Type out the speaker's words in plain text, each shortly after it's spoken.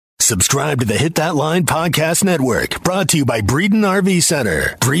Subscribe to the Hit That Line Podcast Network, brought to you by Breeden RV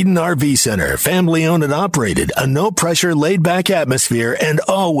Center. Breeden RV Center, family owned and operated, a no-pressure, laid-back atmosphere, and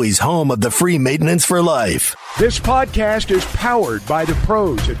always home of the free maintenance for life. This podcast is powered by the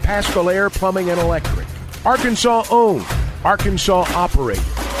pros at Paschal Air Plumbing and Electric. Arkansas owned, Arkansas operated.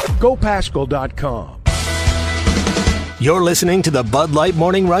 GoPaschal.com. You're listening to the Bud Light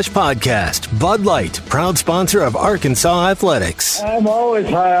Morning Rush Podcast. Bud Light, proud sponsor of Arkansas Athletics. I'm always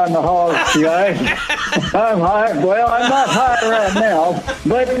high on the hog, guys. I'm high. Well, I'm not high right now,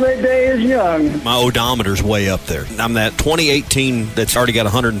 but the day is young. My odometer's way up there. I'm that 2018 that's already got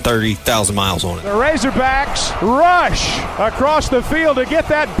 130,000 miles on it. The Razorbacks rush across the field to get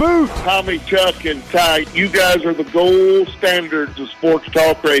that boot. Tommy, Chuck, and Ty, you guys are the gold standards of sports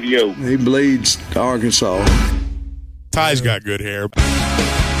talk radio. He bleeds Arkansas. Ty's got good hair.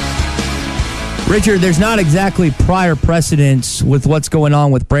 Richard, there's not exactly prior precedence with what's going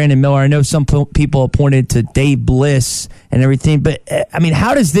on with Brandon Miller. I know some people have pointed to Dave Bliss and everything, but, I mean,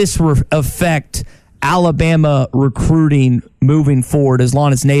 how does this affect Alabama recruiting moving forward as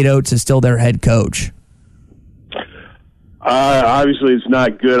long as Nate Oates is still their head coach? Obviously, it's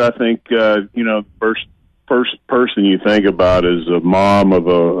not good. I think, first person you think about is a mom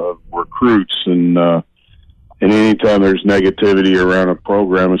of recruits, and anytime there's negativity around a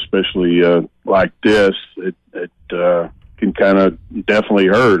program, especially like this, it can kind of definitely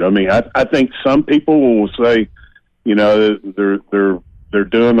hurt. I mean, I think some people will say, they're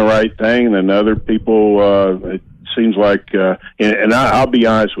doing the right thing, and other people, it seems like, and I'll be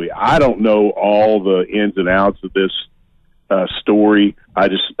honest with you, I don't know all the ins and outs of this story.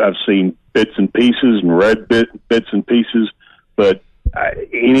 I've seen bits and pieces and read bits and pieces, but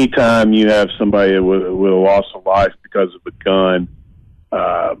anytime you have somebody with a loss of life because of a gun,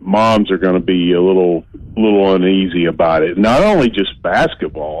 moms are going to be a little uneasy about it. Not only just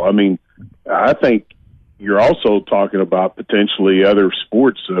basketball. I mean, I think you're also talking about potentially other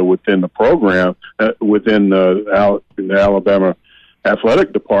sports within the program, within the Alabama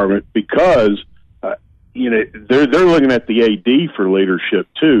athletic department, because they're looking at the AD for leadership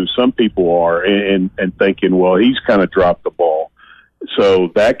too. Some people are, and thinking, well, he's kind of dropped the ball. So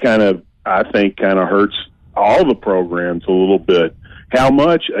that I think hurts all the programs a little bit. How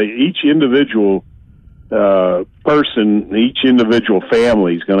much each individual person, each individual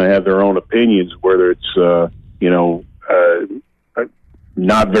family is going to have their own opinions, whether it's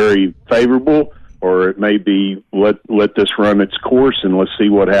not very favorable, or it may be let this run its course and let's see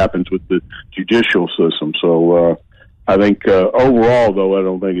what happens with the judicial system. So I think overall, though, I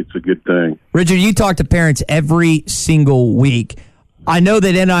don't think it's a good thing. Richard, you talk to parents every single week. I know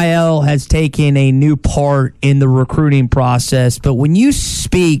that NIL has taken a new part in the recruiting process, but when you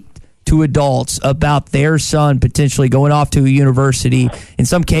speak to adults about their son potentially going off to a university, in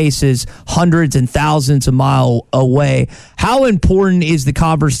some cases hundreds and thousands of miles away, how important is the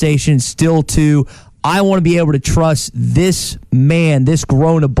conversation still to, I want to be able to trust this man, this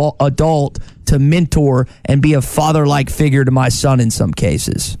grown adult, to mentor and be a father-like figure to my son in some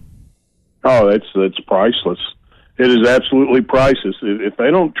cases? Oh, that's priceless. It is absolutely priceless. If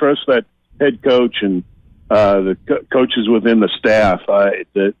they don't trust that head coach and the coaches within the staff,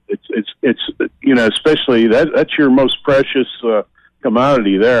 it's especially that's your most precious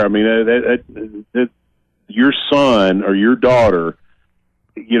commodity there. I mean, your son or your daughter,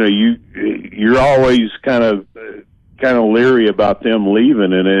 you're always kind of leery about them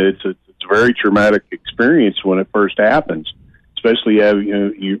leaving, and it's a very traumatic experience when it first happens. Especially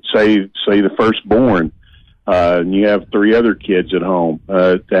you say the firstborn. And you have 3 other kids at home.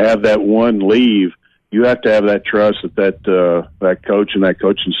 To have that one leave, you have to have that trust that coach and that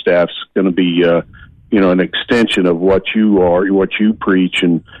coaching staff's going to be, an extension of what you are, what you preach,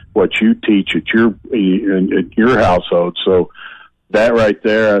 and what you teach at your household. So that right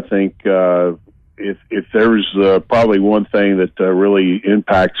there, I think, if there's probably one thing that really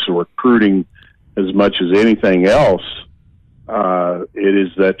impacts recruiting as much as anything else, it is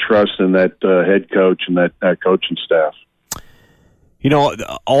that trust in that head coach and that coaching staff.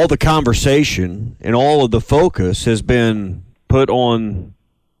 All the conversation and all of the focus has been put on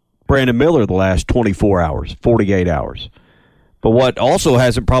Brandon Miller the last 24 hours, 48 hours. But what also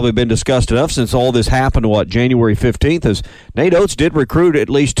hasn't probably been discussed enough since all this happened, January 15th, is Nate Oates did recruit at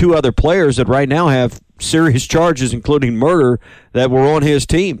least 2 other players that right now have serious charges, including murder, that were on his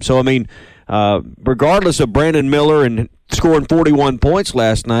team. So, I mean, regardless of Brandon Miller and scoring 41 points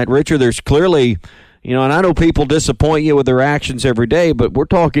last night, Richard, there's clearly, and I know people disappoint you with their actions every day, but we're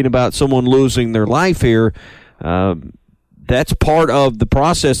talking about someone losing their life here. That's part of the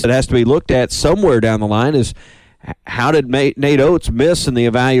process that has to be looked at somewhere down the line, is how did Nate Oates miss in the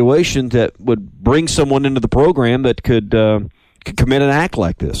evaluation that would bring someone into the program that could commit an act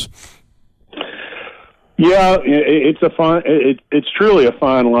like this? Yeah, it's truly a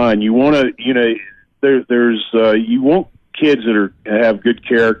fine line. You want to, there's you want kids that have good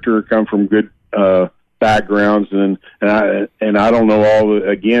character, come from good backgrounds, and I don't know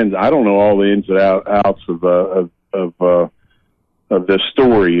I don't know all the ins and outs of the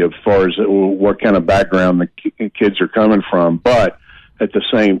story as far as what kind of background the kids are coming from. But at the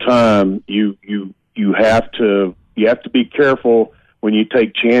same time, you have to be careful when you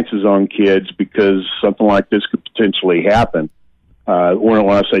take chances on kids, because something like this could potentially happen. When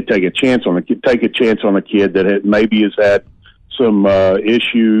I say take a chance on a kid that maybe has had some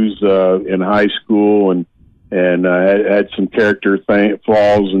issues in high school and had some character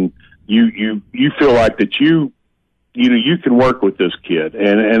flaws, and you feel like that you can work with this kid,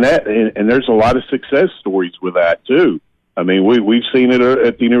 and there's a lot of success stories with that too. I mean, we've seen it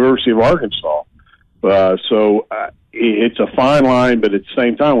at the University of Arkansas. So it's a fine line, but at the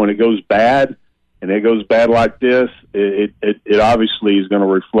same time, when it goes bad, and it goes bad like this, it obviously is going to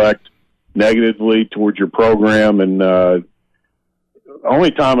reflect negatively towards your program, and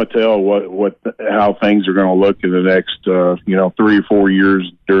only time will tell how things are going to look in the next 3 or 4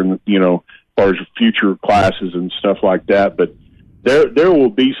 years during as far as future classes and stuff like that. But there will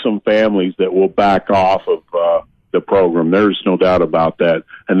be some families that will back off of the program. There's no doubt about that,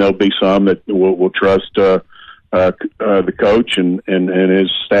 and there'll be some that will trust the coach and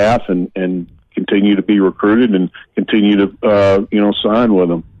his staff and continue to be recruited and continue to sign with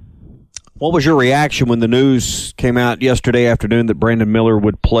them. What was your reaction when the news came out yesterday afternoon that Brandon Miller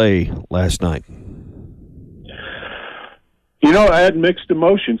would play last night? I had mixed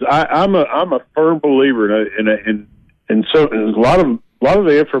emotions. I'm a firm believer and so a lot of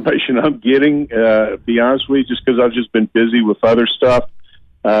the information I'm getting, to be honest with you, just because I've just been busy with other stuff,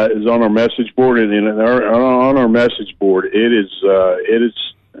 is on our message board, and on our message board, it is.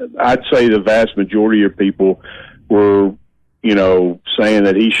 I'd say the vast majority of people were, saying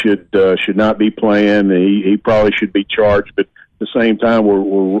that he should not be playing. He probably should be charged, but at the same time,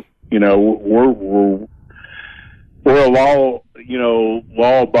 we're a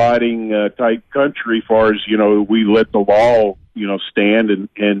law-abiding type country, as far as we let the law stand,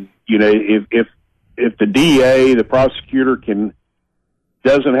 and if the DA, the prosecutor,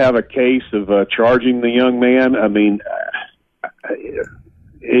 doesn't have a case of charging the young man, I mean,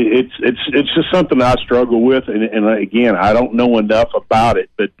 it's just something I struggle with, and again, I don't know enough about it,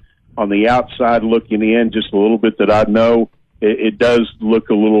 but on the outside looking in, just a little bit that I know, it does look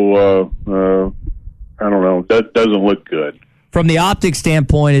a little I don't know, doesn't look good. From the optics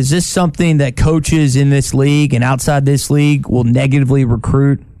standpoint, is this something that coaches in this league and outside this league will negatively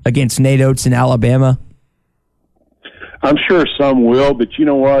recruit against Nate Oates in Alabama? I'm sure some will, but you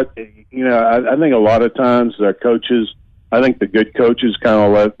know what? I think a lot of times coaches, I think the good coaches kind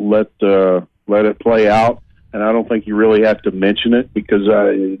of let it play out, and I don't think you really have to mention it, because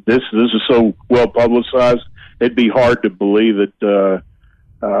this is so well publicized. It'd be hard to believe that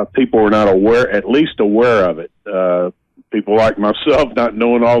people are not at least aware of it. People like myself not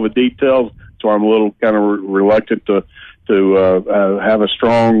knowing all the details, so I'm a little kind of reluctant to have a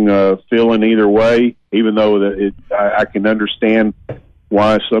strong feeling either way, even though I can understand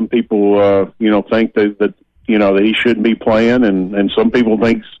why some people think that he shouldn't be playing, and some people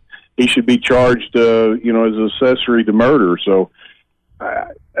think he should be charged as an accessory to murder. So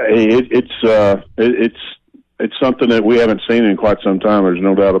it's something that we haven't seen in quite some time. There's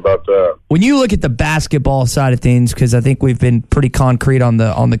no doubt about that. When you look at the basketball side of things, because I think we've been pretty concrete on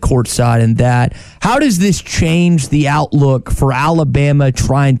the court side and that, how does this change the outlook for Alabama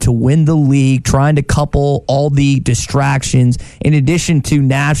trying to win the league, trying to couple all the distractions, in addition to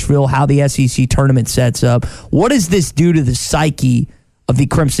Nashville, how the SEC tournament sets up? What does this do to the psyche of the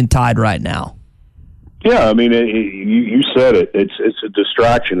Crimson Tide right now? Yeah, I mean, you said it. It's a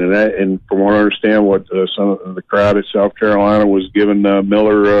distraction, and from what I understand, what some of the crowd at South Carolina was giving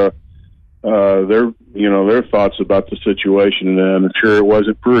Miller their thoughts about the situation, and I'm sure it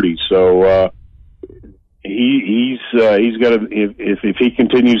wasn't pretty. So he's got to, if he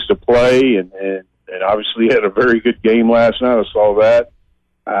continues to play, and obviously had a very good game last night. I saw that.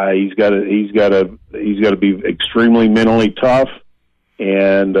 He's got to be extremely mentally tough,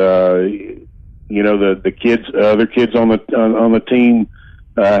 and the kids, other kids on the team,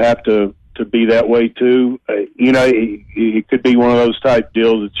 have to be that way too. It could be one of those type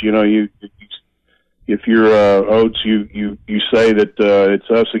deals that if you're Oates, you say that it's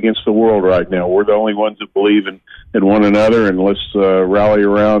us against the world right now. We're the only ones that believe in one another, and let's rally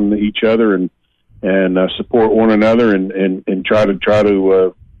around each other and support one another and try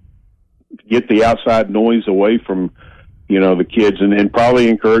to get the outside noise away from, the kids, and probably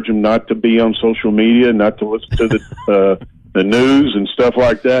encourage them not to be on social media, not to listen to the news and stuff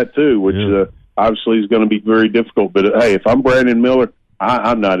like that too, which obviously is going to be very difficult. But hey, if I'm Brandon Miller,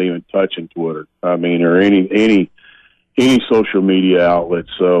 I'm not even touching Twitter. I mean, or any social media outlet.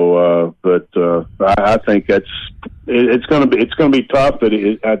 So, I think it's going to be tough, but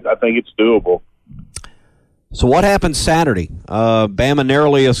I think it's doable. So what happens Saturday? Bama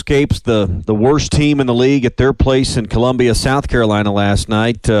narrowly escapes the worst team in the league at their place in Columbia, South Carolina last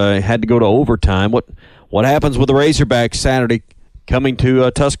night. Had to go to overtime. What happens with the Razorbacks Saturday coming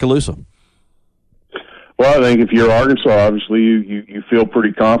to Tuscaloosa? Well, I think if you're Arkansas, obviously you feel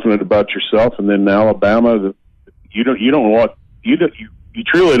pretty confident about yourself, and then Alabama, you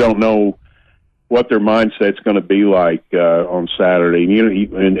truly don't know what their mindset's going to be like on Saturday,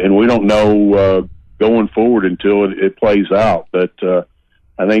 and we don't know going forward until it plays out. But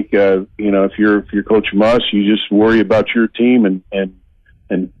I think if you're Coach Muss, you just worry about your team and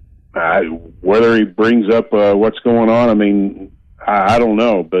whether he brings up what's going on. I mean, I don't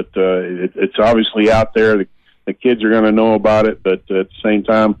know, but it's obviously out there. The kids are going to know about it, but at the same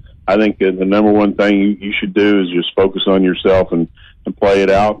time, I think the number one thing you should do is just focus on yourself and play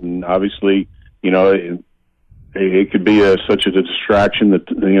it out. And obviously, it could be such a distraction that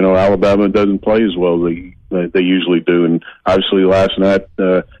Alabama doesn't play as well as they usually do. And obviously, last night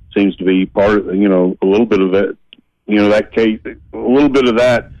seems to be part of a little bit of that. That case, a little bit of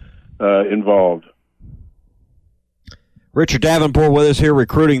that involved. Richard Davenport with us here,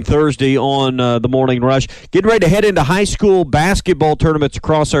 Recruiting Thursday on the Morning Rush. Getting ready to head into high school basketball tournaments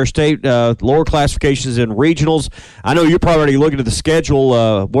across our state, lower classifications and regionals. I know you're probably already looking at the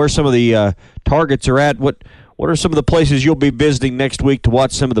schedule, where some of the targets are at. What are some of the places you'll be visiting next week to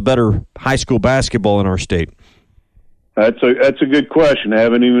watch some of the better high school basketball in our state? That's a good question. I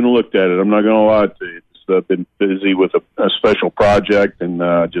haven't even looked at it. I'm not going to lie to you. I've been busy with a special project and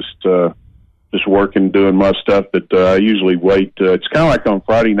just working, doing my stuff. But I usually wait. It's kind of like on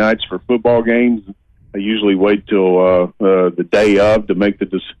Friday nights for football games. I usually wait till the day of to make the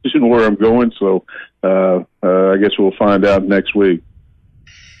decision where I'm going. So I guess we'll find out next week.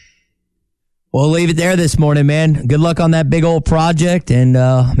 We'll leave it there this morning, man. Good luck on that big old project, and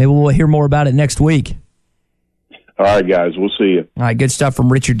maybe we'll hear more about it next week. All right, guys. We'll see you. All right, good stuff from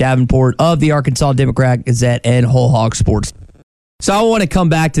Richard Davenport of the Arkansas Democrat-Gazette and Whole Hog Sports. So I want to come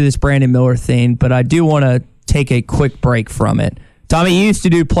back to this Brandon Miller thing, but I do want to take a quick break from it. Tommy, you used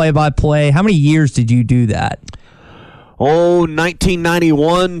to do play-by-play. How many years did you do that?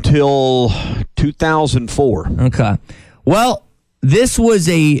 1991 till 2004. Okay. Well, this was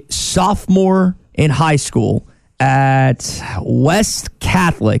a sophomore in high school at West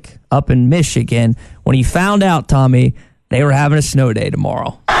Catholic up in Michigan when he found out, Tommy, they were having a snow day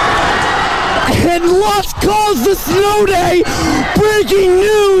tomorrow. And Lusk calls the snow day. Breaking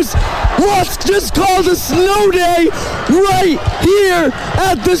news. Lusk just called a snow day right here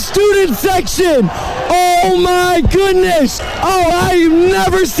at the student section. Oh my goodness. Oh, I've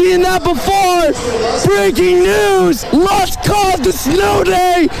never seen that before. Breaking news. Lusk called the snow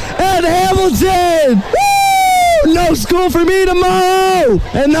day at Hamilton. Woo! No school for me tomorrow.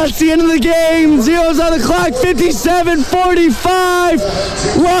 And that's the end of the game. Zeros on the clock,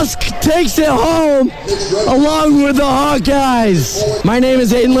 57-45. Lusk takes it home along with the Hawkeyes. My name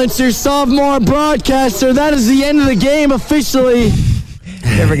is Aiden Lynch, sophomore broadcaster. That is the end of the game officially.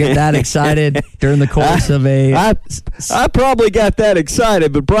 Never get that excited during the course of a... I probably got that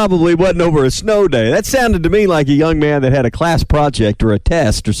excited, but probably wasn't over a snow day. That sounded to me like a young man that had a class project or a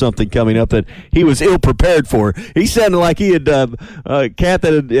test or something coming up that he was ill-prepared for. He sounded like he had a cat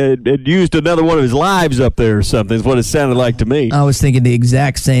that had used another one of his lives up there or something is what it sounded like to me. I was thinking the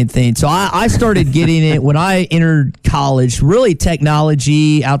exact same thing. So I started getting it when I entered college. Really,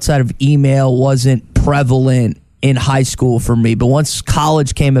 technology outside of email wasn't prevalent in high school for me. But once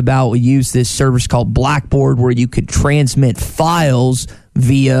college came about, we used this service called Blackboard where you could transmit files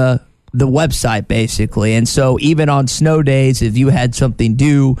via the website, basically. And so even on snow days, if you had something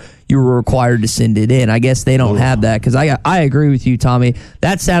due, you were required to send it in. I guess they don't have that because I agree with you, Tommy.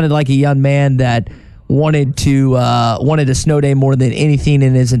 That sounded like a young man that wanted a snow day more than anything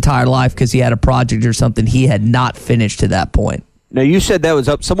in his entire life because he had a project or something he had not finished to that point. Now, you said that was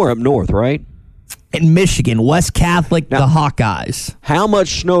somewhere up north, right? In Michigan, West Catholic, now, the Hawkeyes. How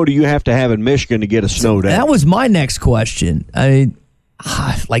much snow do you have to have in Michigan to get a snow day? That was my next question. I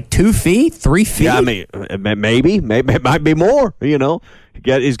like 2 feet, 3 feet. Yeah, I mean, maybe it might be more.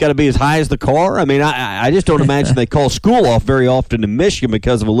 He's got to be as high as the car. I mean, I just don't imagine they call school off very often in Michigan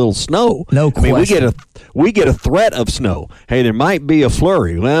because of a little snow. No question. I mean, we get a threat of snow. Hey, there might be a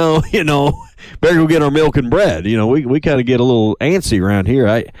flurry. Well, better go get our milk and bread. We kind of get a little antsy around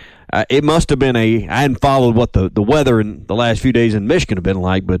here. It must have been I hadn't followed what the weather in the last few days in Michigan have been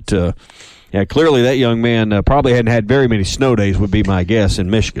like, but yeah, clearly that young man probably hadn't had very many snow days, would be my guess, in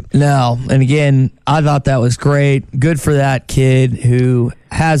Michigan. No, and again, I thought that was great. Good for that kid who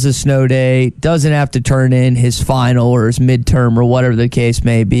has a snow day, doesn't have to turn in his final or his midterm or whatever the case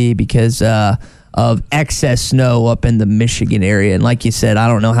may be because of excess snow up in the Michigan area. And like you said, I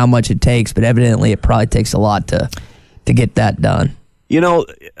don't know how much it takes, but evidently it probably takes a lot to get that done.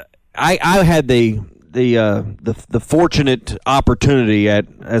 I had the fortunate opportunity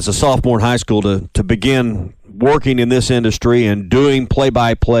as a sophomore in high school to begin working in this industry and doing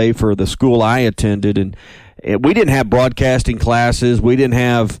play-by-play for the school I attended, and we didn't have broadcasting classes. We didn't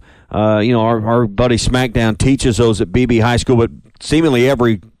have our buddy Smackdown teaches those at BB High School, but seemingly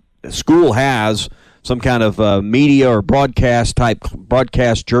every school has some kind of media or broadcast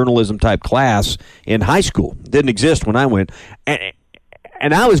journalism type class in high school. It didn't exist when I went.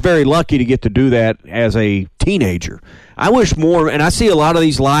 And I was very lucky to get to do that as a teenager. I wish more, and I see a lot of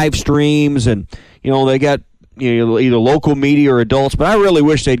these live streams, and they got either local media or adults, but I really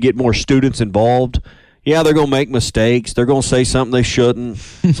wish they'd get more students involved. Yeah, they're going to make mistakes. They're going to say something they shouldn't.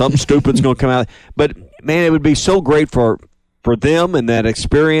 Something stupid's going to come out. But, man, it would be so great for them and that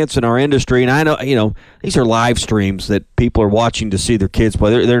experience in our industry. And I know, these are live streams that people are watching to see their kids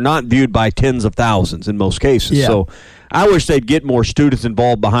play. They're not viewed by tens of thousands in most cases. Yeah. So I wish they'd get more students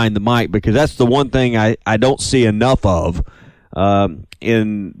involved behind the mic, because that's the one thing I don't see enough of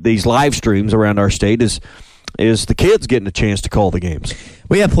in these live streams around our state is the kids getting a chance to call the games.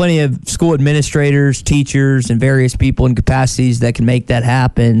 We have plenty of school administrators, teachers, and various people in capacities that can make that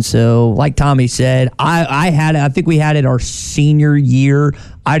happen. So, like Tommy said, I think we had it our senior year.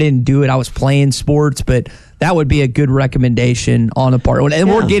 I didn't do it. I was playing sports, but that would be a good recommendation on the part. And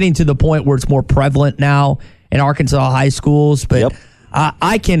we're getting to the point where it's more prevalent now in Arkansas high schools, but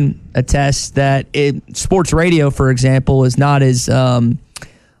I can attest that sports radio, for example, is not as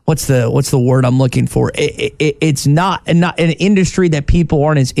what's the word I'm looking for? It's not an industry that people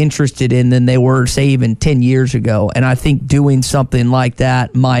aren't as interested in than they were, say, even 10 years ago. And I think doing something like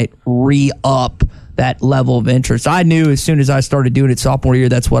that might re-up that level of interest. I knew as soon as I started doing it sophomore year,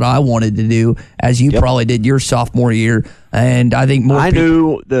 that's what I wanted to do, as you probably did your sophomore year. And I think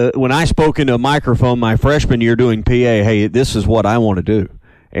knew when I spoke into a microphone my freshman year doing PA, hey, this is what I want to do.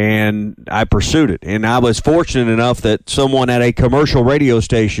 And I pursued it. And I was fortunate enough that someone at a commercial radio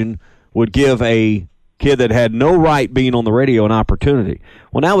station would give a kid that had no right being on the radio an opportunity.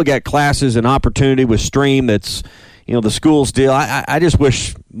 Well, now we got classes and opportunity with Stream that's, the school's deal. I just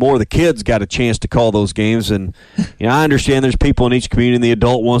wish more of the kids got a chance to call those games. And, I understand there's people in each community and the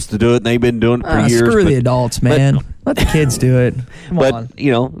adult wants to do it, and they've been doing it for years. Screw the adults, man. Let the kids do it. Come on.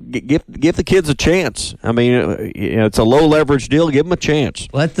 Give the kids a chance. I mean, it's a low leverage deal. Give them a chance.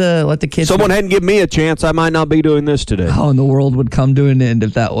 Let the kids. Someone hadn't given me a chance, I might not be doing this today. Oh, and the world would come to an end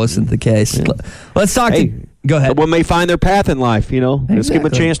if that wasn't the case. Yeah. Let's talk to. Go ahead. Someone may find their path in life, Exactly. Let's give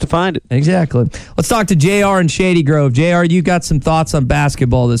them a chance to find it. Exactly. Let's talk to JR in Shady Grove. JR, you got some thoughts on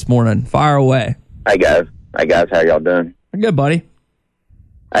basketball this morning. Fire away. Hey, guys. How y'all doing? Good, buddy.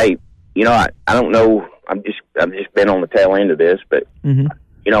 Hey, I don't know. I've just been on the tail end of this, but,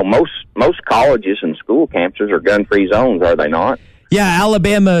 most colleges and school campuses are gun-free zones, are they not? Yeah,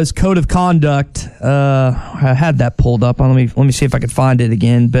 Alabama's code of conduct. I had that pulled up. Let me see if I can find it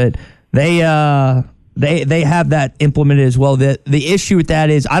again. But they have that implemented as well. The issue with that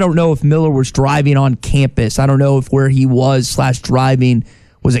is I don't know if Miller was driving on campus. I don't know if where he was /driving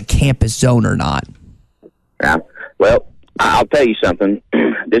was a campus zone or not. Yeah. Well, I'll tell you something.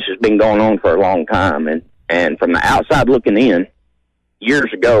 This has been going on for a long time, and from the outside looking in,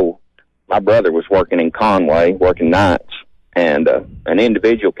 years ago, my brother was working in Conway, working nights, and an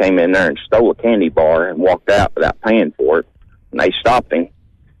individual came in there and stole a candy bar and walked out without paying for it, and they stopped him.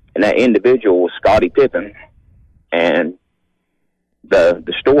 And that individual was Scottie Pippen, and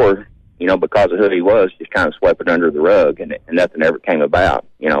the store, because of who he was, just kind of swept it under the rug, and nothing ever came about.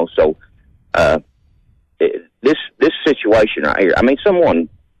 So this situation right here, I mean, someone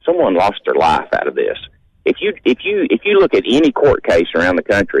lost their life out of this. If you look at any court case around the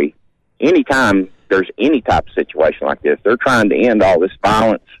country, anytime there's any type of situation like this, they're trying to end all this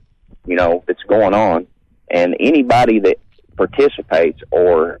violence, that's going on, and anybody that participates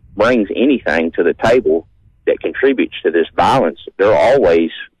or brings anything to the table that contributes to this violence, they're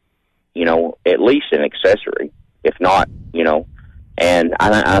always, at least an accessory, if not, And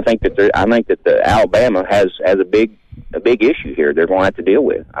I think that the Alabama has a big issue here. They're going to have to deal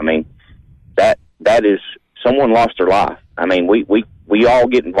with. I mean, that is someone lost their life. I mean, we all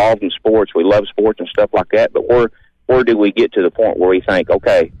get involved in sports. We love sports and stuff like that. But where do we get to the point where we think,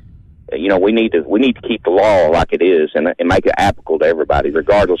 okay, we need to keep the law like it is and make it applicable to everybody,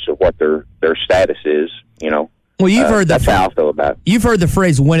 regardless of what their status is. Well, you've heard that's how I feel about it. You've heard the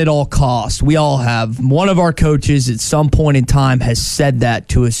phrase "win at all costs." We all have. One of our coaches at some point in time has said that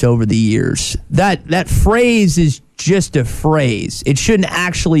to us over the years. That phrase is just a phrase. It shouldn't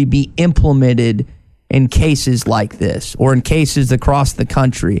actually be implemented in cases like this or in cases across the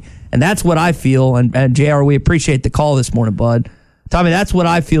country. And that's what I feel. And JR, we appreciate the call this morning, bud. Tommy, that's what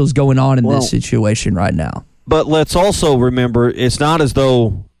I feel is going on in this situation right now. But let's also remember, it's not as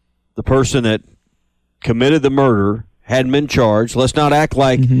though the person that committed the murder hadn't been charged. Let's not act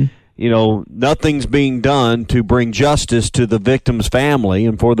like, nothing's being done to bring justice to the victim's family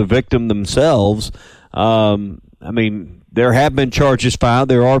and for the victim themselves. I mean, there have been charges filed.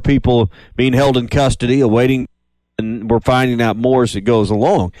 There are people being held in custody awaiting, and we're finding out more as it goes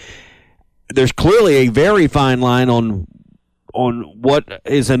along. There's clearly a very fine line on what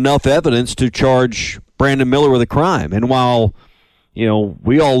is enough evidence to charge Brandon Miller with a crime. And while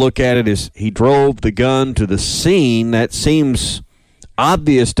we all look at it as he drove the gun to the scene, that seems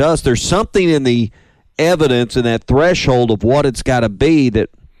obvious to us. There's something in the evidence and that threshold of what it's got to be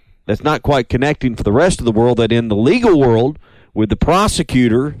that's not quite connecting for the rest of the world, that in the legal world, with the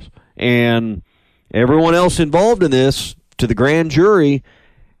prosecutors and everyone else involved in this, to the grand jury,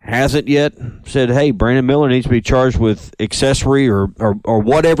 hasn't yet said, hey, Brandon Miller needs to be charged with accessory or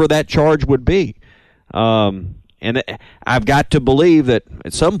whatever that charge would be. And I've got to believe that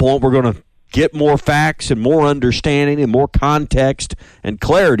at some point we're going to get more facts and more understanding and more context and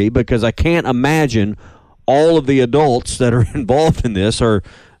clarity, because I can't imagine all of the adults that are involved in this are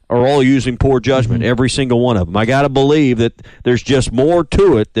all using poor judgment, every single one of them. I got to believe that there's just more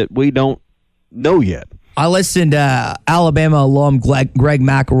to it that we don't know yet. I listened to Alabama alum Greg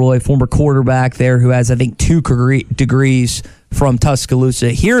McElroy, former quarterback there, who has, I think, 2 degrees from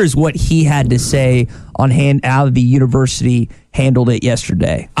Tuscaloosa. Here is what he had to say on how the university handled it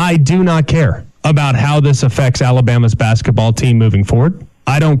yesterday. I do not care about how this affects Alabama's basketball team moving forward.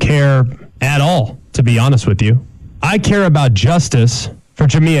 I don't care at all, to be honest with you. I care about justice for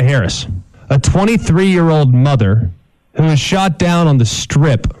Jamia Harris, a 23-year-old mother who was shot down on the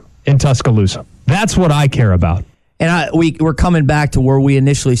Strip in Tuscaloosa. That's what I care about. And we're coming back to where we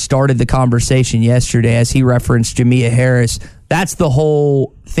initially started the conversation yesterday, as he referenced Jamia Harris. That's the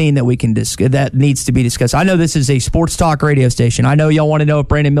whole thing that we can that needs to be discussed. I know this is a sports talk radio station. I know y'all want to know if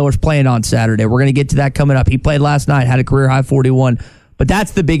Brandon Miller's playing on Saturday. We're going to get to that coming up. He played last night, had a career-high 41. But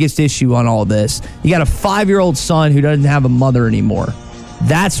that's the biggest issue on all this. You got a 5-year-old son who doesn't have a mother anymore.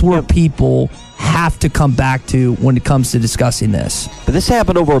 That's where people have to come back to when it comes to discussing this. But this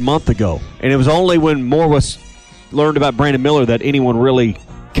happened over a month ago, and it was only when more of us learned about Brandon Miller that anyone really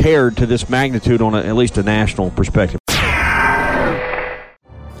cared to this magnitude on at least a national perspective.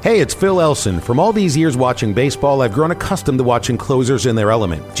 Hey, it's Phil Elson. From all these years watching baseball, I've grown accustomed to watching closers in their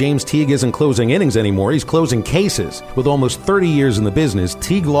element. James Teague isn't closing innings anymore, he's closing cases. With almost 30 years in the business,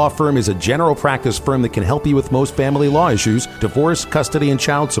 Teague Law Firm is a general practice firm that can help you with most family law issues, divorce, custody, and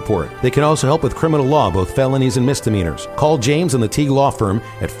child support. They can also help with criminal law, both felonies and misdemeanors. Call James and the Teague Law Firm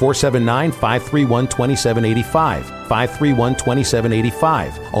at 479-531-2785.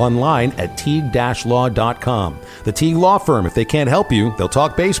 531-2785. Online at Teague-Law.com. The Teague Law Firm, if they can't help you, they'll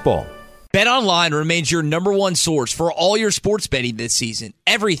talk baseball. BetOnline remains your number one source for all your sports betting this season.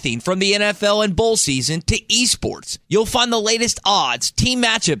 Everything from the NFL and bowl season to esports. You'll find the latest odds, team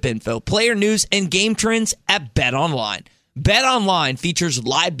matchup info, player news, and game trends at BetOnline. BetOnline features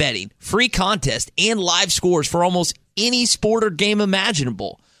live betting, free contests, and live scores for almost any sport or game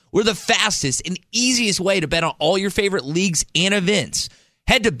imaginable. We're the fastest and easiest way to bet on all your favorite leagues and events.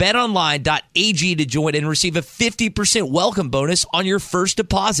 Head to betonline.ag to join and receive a 50% welcome bonus on your first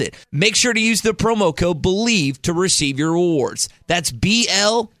deposit. Make sure to use the promo code BELIEVE to receive your rewards. That's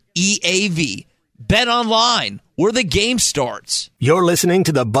BLEAV. BetOnline, where the game starts. You're listening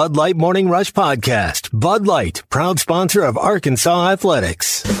to the Bud Light Morning Rush Podcast. Bud Light, proud sponsor of Arkansas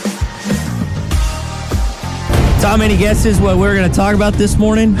Athletics. Tom, any guesses what we're going to talk about this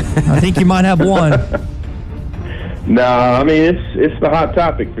morning? I think you might have one. No, I mean, it's the hot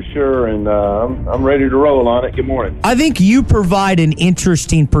topic for sure, and I'm ready to roll on it. Good morning. I think you provide an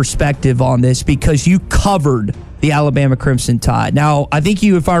interesting perspective on this because you covered the Alabama Crimson Tide. Now, I think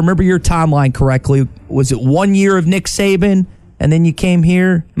if I remember your timeline correctly, was it 1 year of Nick Saban, and then you came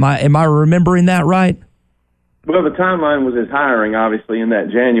here? Am I remembering that right? Well, the timeline was his hiring, obviously, in that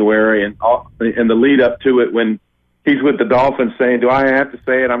January, and the lead up to it when he's with the Dolphins saying, do I have to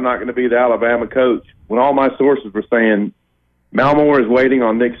say it? I'm not going to be the Alabama coach. When all my sources were saying Malmore is waiting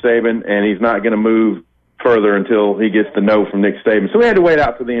on Nick Saban, and he's not going to move further until he gets the no from Nick Saban. So we had to wait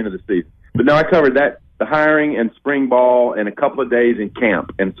out to the end of the season. But no, I covered that, the hiring and spring ball and a couple of days in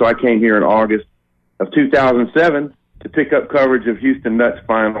camp. And so I came here in August of 2007 to pick up coverage of Houston Nutt's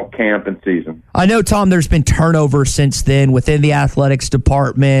final camp and season. I know, Tom, there's been turnover since then within the athletics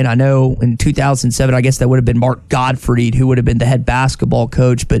department. I know in 2007, I guess that would have been Mark Gottfried, who would have been the head basketball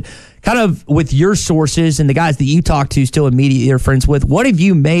coach. But kind of with your sources and the guys that you talk to still immediately you're friends with, what have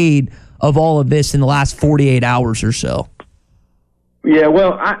you made of all of this in the last 48 hours or so? Yeah,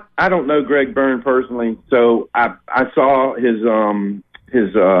 well, I don't know Greg Byrne personally, so I saw his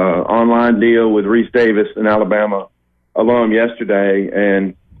online deal with Reese Davis, an Alabama alum, yesterday,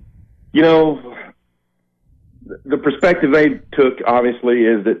 and you know, the perspective they took obviously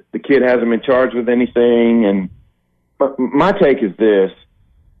is that the kid hasn't been charged with anything, and but my take is this: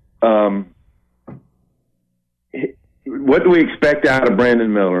 what do we expect out of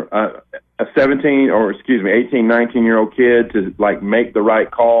Brandon Miller? A 18, 19-year-old kid to like make the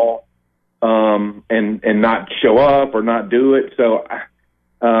right call and not show up or not do it. So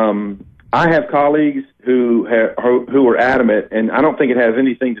I have colleagues who are adamant, and I don't think it has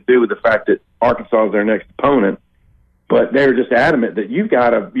anything to do with the fact that Arkansas is their next opponent, but they're just adamant that you got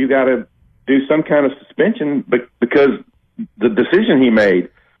to do some kind of suspension because the decision he made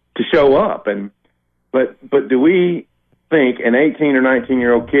to show up. But do we think an 18 or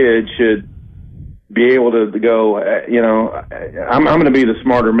 19-year-old kid should be able to go, I'm going to be the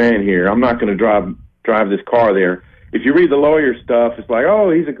smarter man here. I'm not going to drive this car there. If you read the lawyer stuff, it's like, oh,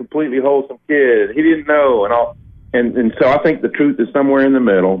 he's a completely wholesome kid. He didn't know, and all. And so I think the truth is somewhere in the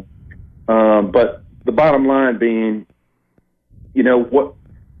middle. But the bottom line being, it's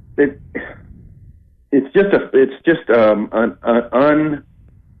just an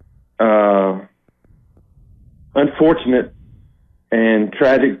unfortunate and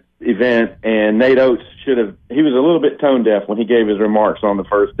tragic event, and Nate Oates he was a little bit tone deaf when he gave his remarks on the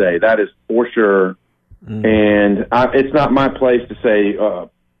first day. That is for sure. And it's not my place to say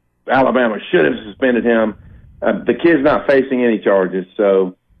Alabama should have suspended him. The kid's not facing any charges,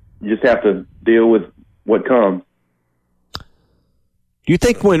 so you just have to deal with what comes. Do you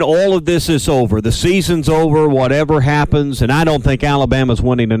think when all of this is over, the season's over, whatever happens, and I don't think Alabama's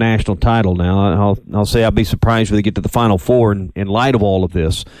winning the national title now. I'll say I'd be surprised if they get to the Final Four in light of all of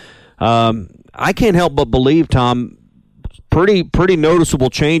this. I can't help but believe, Tom, pretty noticeable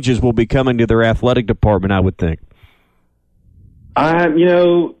changes will be coming to their athletic department, I would think.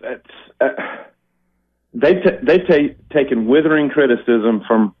 They've taken withering criticism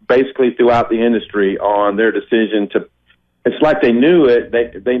from basically throughout the industry on their decision to. It's like they knew it.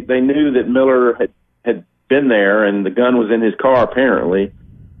 They knew that Miller had been there and the gun was in his car apparently,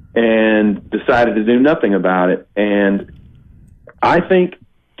 and decided to do nothing about it. And I think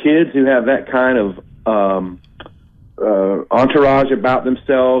kids who have that kind of entourage about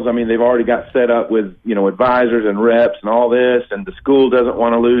themselves. I mean, they've already got set up with advisors and reps and all this, and the school doesn't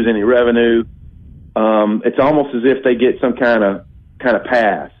want to lose any revenue. It's almost as if they get some kind of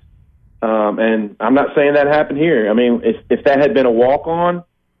pass. And I'm not saying that happened here. I mean, if that had been a walk-on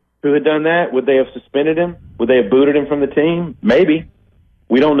who had done that, would they have suspended him? Would they have booted him from the team? Maybe.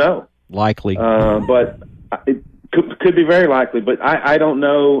 We don't know. Likely. But it could be very likely. But I don't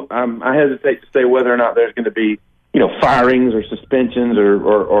know. I hesitate to say whether or not there's going to be, firings or suspensions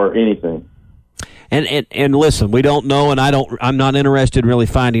or anything. And listen, we don't know, and I'm not interested in really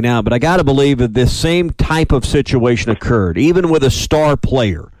finding out, but I got to believe that this same type of situation occurred, even with a star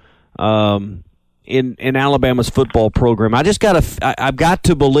player. In Alabama's football program. I've got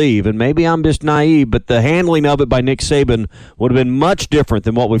to believe, and maybe I'm just naive, but the handling of it by Nick Saban would have been much different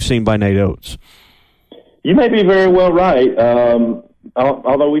than what we've seen by Nate Oates. You may be very well right.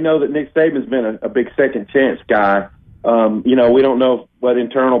 Although we know that Nick Saban's been a big second chance guy. We don't know what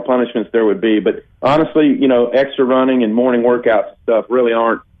internal punishments there would be, but honestly, extra running and morning workouts and stuff really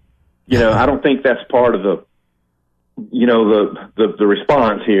aren't, I don't think that's part of the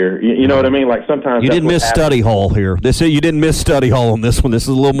response here. You know what I mean? Like sometimes you didn't miss study hall here. You didn't miss study hall on this one. This is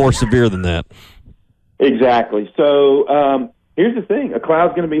a little more severe than that. Exactly. So here's the thing: a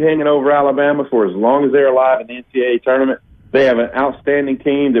cloud's going to be hanging over Alabama for as long as they're alive in the NCAA tournament. They have an outstanding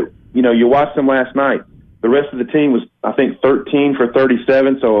team that you watched them last night. The rest of the team was, I think, 13 for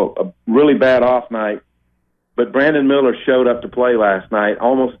 37, so a really bad off night. but Brandon Miller showed up to play last night,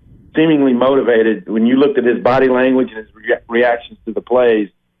 almost seemingly motivated. When you looked at his body language and his reactions to the plays,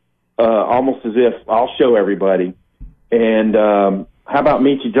 almost as if I'll show everybody. And how about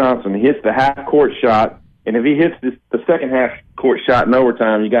Meechie Johnson? He hits the half-court shot, and if he hits the second half-court shot in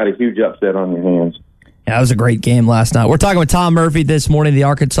overtime, you got a huge upset on your hands. Yeah, that was a great game last night. We're talking with Tom Murphy this morning, the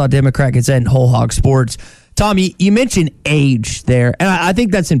Arkansas Democrat Gazette and Whole Hog Sports. Tom, you mentioned age there, and I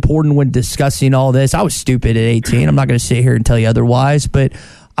think that's important when discussing all this. I was stupid at 18. I'm not going to sit here and tell you otherwise, but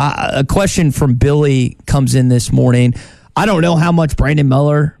a question from Billy comes in this morning. I don't know how much Brandon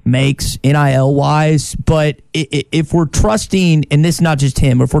Miller makes NIL-wise, but if we're trusting, and this is not just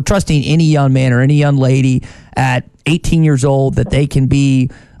him, if we're trusting any young man or any young lady at 18 years old that they can be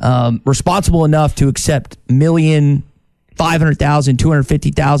responsible enough to accept $1,500,000,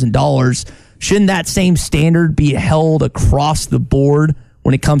 $250,000, shouldn't that same standard be held across the board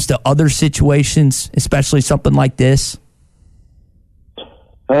when it comes to other situations, especially something like this?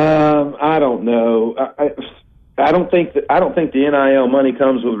 I don't know. I don't think the NIL money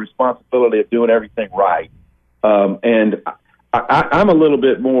comes with the responsibility of doing everything right. And I'm a little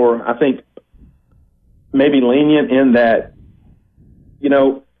bit more, I think, maybe lenient in that,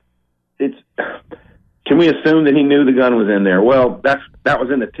 can we assume that he knew the gun was in there? Well, that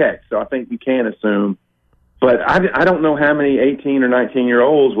was in the text, so I think we can assume. But I don't know how many 18 or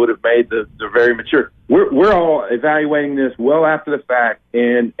 19-year-olds would have made the very mature. We're all evaluating this well after the fact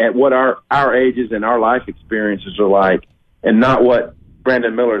and at what our ages and our life experiences are like, and not what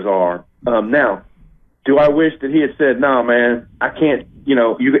Brandon Miller's are. Now, do I wish that he had said, "No, man, I can't."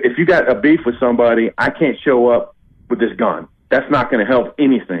 If you got a beef with somebody, I can't show up with this gun. That's not going to help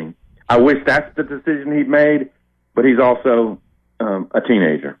anything. I wish that's the decision he'd made, but he's also a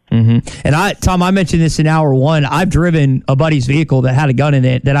teenager. Mm-hmm. And Tom, I mentioned this in hour one. I've driven a buddy's vehicle that had a gun in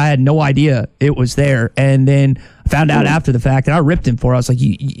it that I had no idea it was there, and then found out after the fact, and I ripped him for it. I was like,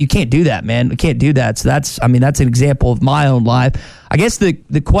 "You can't do that, man. You can't do that." So that's an example of my own life. I guess the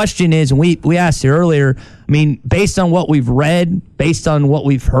question is, and we asked it earlier. I mean, based on what we've read, based on what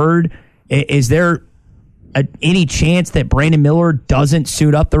we've heard, is there any chance that Brandon Miller doesn't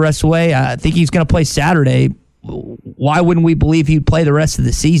suit up the rest of the way? I think he's going to play Saturday. Why wouldn't we believe he'd play the rest of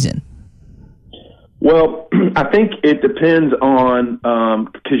the season? Well, I think it depends on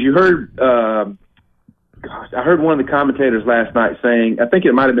because you heard. I heard one of the commentators last night saying, I think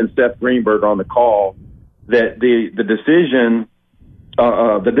it might have been Seth Greenberg on the call, that the decision,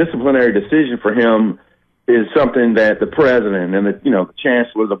 the disciplinary decision for him is something that the president and the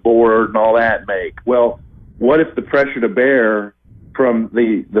chancellor of the board and all that make. Well, what if the pressure to bear from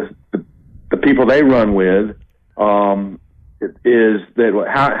the people they run with is that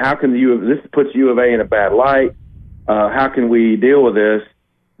how can this puts U of A in a bad light? How can we deal with this?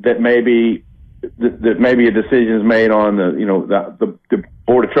 That maybe a decision is made on the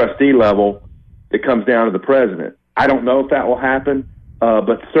board of trustee level that comes down to the president. I don't know if that will happen,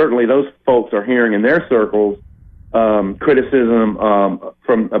 but certainly those folks are hearing in their circles criticism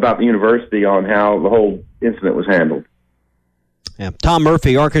about the university on how the whole incident was handled. Yeah. Tom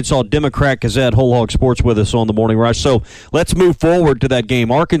Murphy, Arkansas Democrat Gazette, Whole Hog Sports with us on the Morning Rush. So let's move forward to that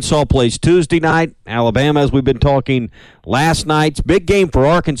game. Arkansas plays Tuesday night. Alabama, as we've been talking last night's big game for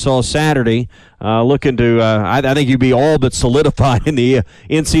Arkansas Saturday. Looking to, I think you'd be all but solidified in the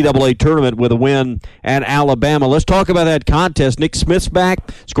NCAA tournament with a win at Alabama. Let's talk about that contest. Nick Smith's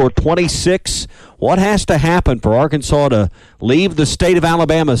back, scored 26. What has to happen for Arkansas to leave the state of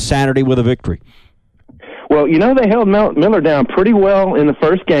Alabama Saturday with a victory? Well, they held Miller down pretty well in the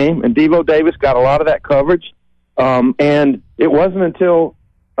first game, and Devo Davis got a lot of that coverage. And it wasn't until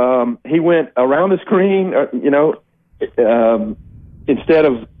he went around the screen, instead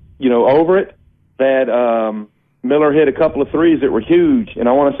of, over it, that Miller hit a couple of threes that were huge. And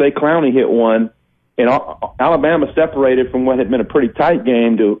I want to say Clowney hit one. And Alabama separated from what had been a pretty tight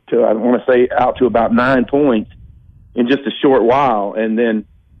game to I want to say, out to about 9 points in just a short while. And then,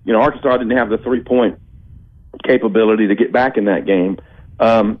 Arkansas didn't have the 3-point capability to get back in that game.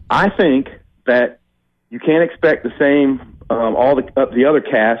 I think that you can't expect the same all the other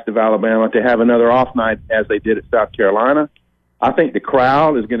cast of Alabama to have another off night as they did at South Carolina. I think the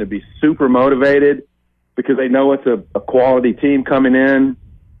crowd is going to be super motivated because they know it's a quality team coming in,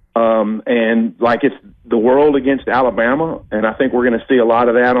 and like it's the world against Alabama, and I think we're going to see a lot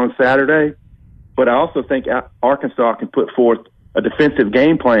of that on Saturday. But I also think Arkansas can put forth a defensive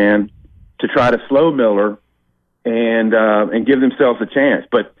game plan to try to slow Miller and give themselves a chance.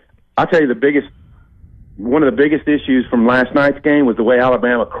 But I'll tell you, one of the biggest issues from last night's game was the way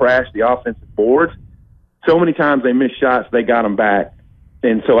Alabama crashed the offensive boards. So many times they missed shots, they got them back.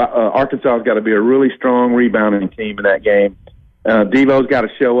 so Arkansas's got to be a really strong rebounding team in that game. Devo's got to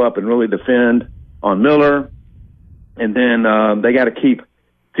show up and really defend on Miller. And then they got to keep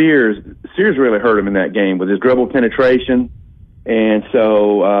Sears. Sears really hurt him in that game with his dribble penetration. And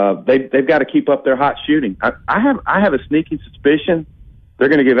so they've got to keep up their hot shooting. I have a sneaking suspicion they're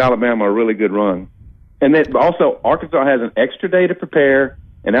going to give Alabama a really good run. And then also Arkansas has an extra day to prepare,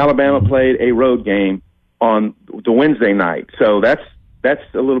 and Alabama played a road game on the Wednesday night. So that's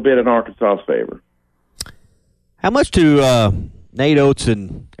a little bit in Arkansas's favor. How much do Nate Oates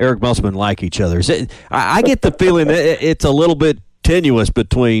and Eric Musselman like each other? I get the feeling that it's a little bit tenuous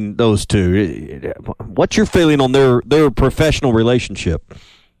between those two. What's your feeling on their professional relationship?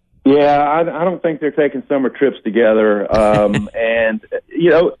 Yeah, I don't think they're taking summer trips together. And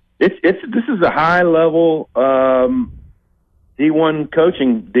this is a high level D1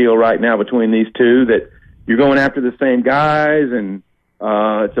 coaching deal right now between these two. That you're going after the same guys, and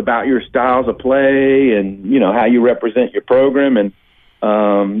it's about your styles of play and how you represent your program. And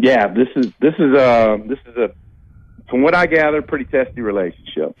this is a, from what I gather, pretty testy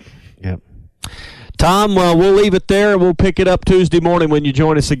relationship. Yep. Tom, we'll leave it there. We'll pick it up Tuesday morning when you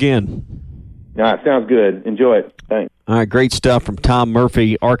join us again. All right, sounds good. Enjoy it. Thanks. All right, great stuff from Tom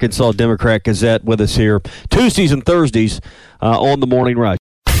Murphy, Arkansas Democrat Gazette, with us here Tuesdays and Thursdays on the Morning Rush.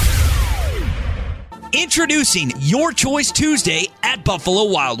 Introducing Your Choice Tuesday at Buffalo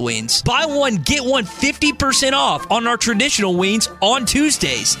Wild Wings. Buy one, get one 50% off on our traditional wings on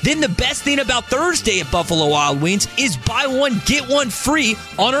Tuesdays. Then the best thing about Thursday at Buffalo Wild Wings is buy one, get one free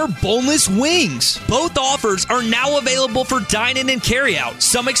on our boneless wings. Both offers are now available for dine-in and carry-out.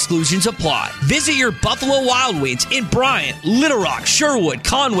 Some exclusions apply. Visit your Buffalo Wild Wings in Bryant, Little Rock, Sherwood,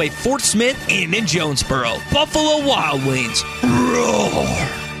 Conway, Fort Smith, and in Jonesboro. Buffalo Wild Wings. Roar!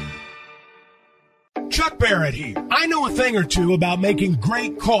 Chuck Barrett here. I know a thing or two about making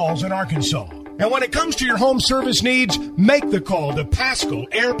great calls in Arkansas. And when it comes to your home service needs, make the call to Paschal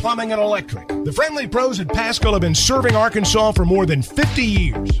Air Plumbing and Electric. The friendly pros at Paschal have been serving Arkansas for more than 50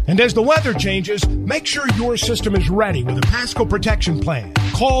 years. And as the weather changes, make sure your system is ready with a Paschal protection plan.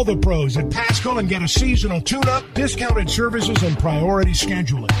 Call the pros at Paschal and get a seasonal tune-up, discounted services, and priority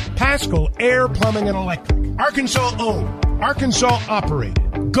scheduling. Paschal Air Plumbing and Electric. Arkansas owned. Arkansas operated.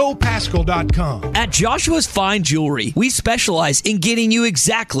 GoPaschal.com. At Joshua's Fine Jewelry, we specialize in getting you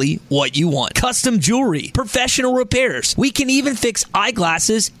exactly what you want. Custom jewelry, professional repairs. We can even fix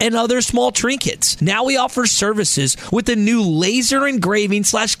eyeglasses and other small trinkets. Now we offer services with a new laser engraving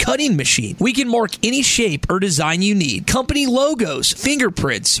 / cutting machine. We can mark any shape or design you need. Company logos,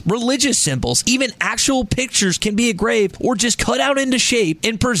 fingerprints, religious symbols, even actual pictures can be engraved or just cut out into shape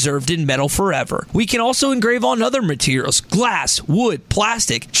and preserved in metal forever. We can also engrave on other materials, glass, wood,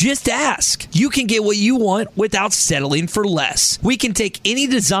 plastic. Just ask. You can get what you want without settling for less. We can take any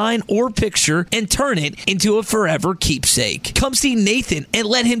design or picture and turn it into a forever keepsake. Come see Nathan and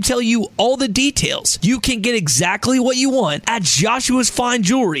let him tell you all the details. You can get exactly what you want at Joshua's Fine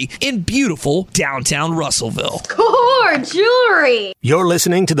Jewelry in beautiful downtown Russellville. Core Jewelry. You're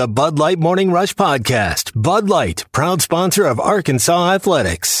listening to the Bud Light Morning Rush Podcast. Bud Light, proud sponsor of Arkansas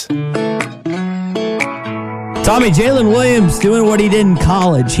Athletics. Tommy, Jalen Williams doing what he did in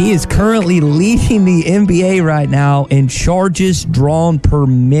college. He is currently leading the NBA right now in charges drawn per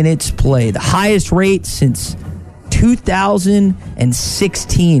minutes played. The highest rate since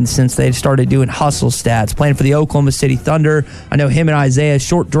 2016, since they started doing hustle stats. Playing for the Oklahoma City Thunder. I know him and Isaiah,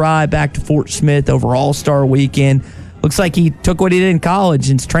 short drive back to Fort Smith over All-Star Weekend. Looks like he took what he did in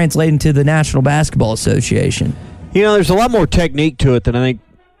college and it's translating to the National Basketball Association. There's a lot more technique to it than I think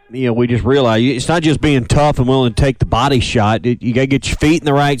we just realize. It's not just being tough and willing to take the body shot. You got to get your feet in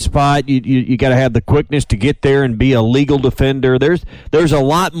the right spot. You got to have the quickness to get there and be a legal defender. There's a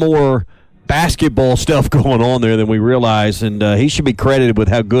lot more basketball stuff going on there than we realize, and he should be credited with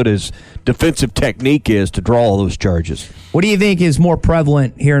how good his defensive technique is to draw all those charges. What do you think is more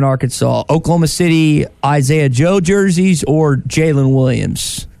prevalent here in Arkansas? Oklahoma City Isaiah Joe jerseys or Jalen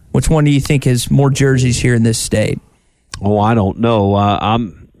Williams? Which one do you think has more jerseys here in this state? Oh, I don't know.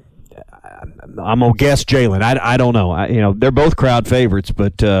 I'm gonna guess Jalen. I don't know. They're both crowd favorites,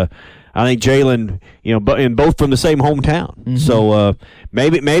 but I think Jalen. And both from the same hometown. Mm-hmm. So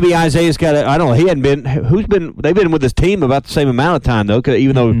maybe Isaiah's got. I don't know. He hadn't been. They've been with his team about the same amount of time though.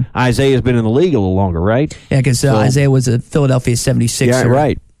 Even though Isaiah's been in the league a little longer, right? Yeah, because Isaiah was a Philadelphia 76er.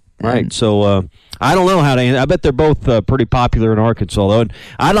 Yeah, right. So I don't know how to. I bet they're both pretty popular in Arkansas though, and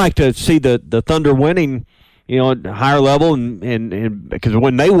I'd like to see the Thunder winning. At higher level, and because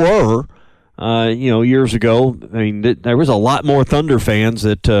when they were. years ago, I mean, there was a lot more Thunder fans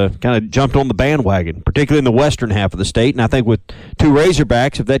that kind of jumped on the bandwagon, particularly in the western half of the state. And I think with 2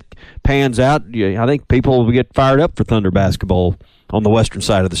 Razorbacks, if that pans out, I think people will get fired up for Thunder basketball on the western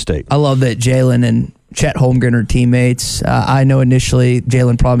side of the state. I love that Jalen and Chet Holmgren are teammates. I know initially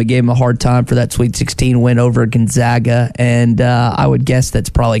Jalen probably gave him a hard time for that Sweet 16 win over Gonzaga, and I would guess that's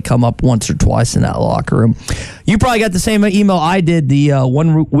probably come up once or twice in that locker room. You probably got the same email I did, the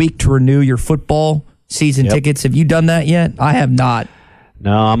 1 week to renew your football season tickets. Have you done that yet? I have not.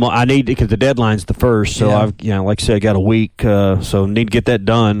 No, I need because the deadline's the 1st, so I've like I said, I got a week, so need to get that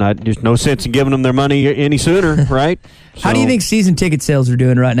done. There's no sense in giving them their money any sooner, right? How do you think season ticket sales are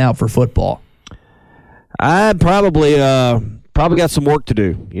doing right now for football? I probably got some work to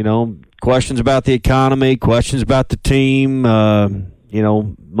do. Questions about the economy, questions about the team.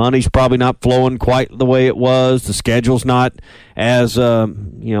 Money's probably not flowing quite the way it was. The schedule's not as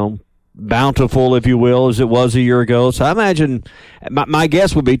bountiful, if you will, as it was a year ago. So I imagine my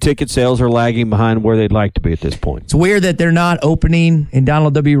guess would be ticket sales are lagging behind where they'd like to be at this point. It's weird that they're not opening in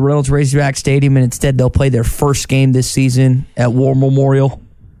Donald W. Reynolds Razorback Stadium, and instead they'll play their first game this season at War Memorial.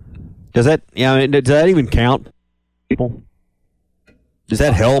 Does that even count, people? Does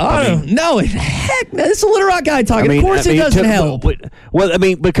that help? No, heck no. This is a Little Rock guy talking. Of course it doesn't help. Well,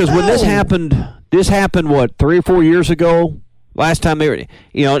 because when this happened, what, 3 or 4 years ago? Last time they were,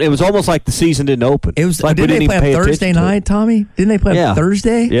 it was almost like the season didn't open. It was like didn't they play on Thursday night, Tommy? Didn't they play on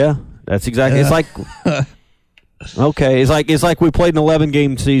Thursday? Yeah, that's exactly. It's like okay, it's like we played an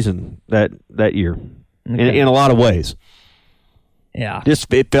 11-game season that year in a lot of ways. Yeah,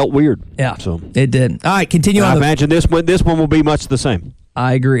 it felt weird. Yeah, so it did. All right, continue on. I imagine this one will be much the same.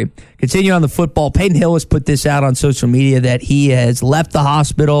 I agree. Continue on the football. Peyton Hill has put this out on social media that he has left the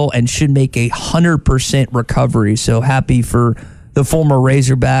hospital and should make 100% recovery. So happy for the former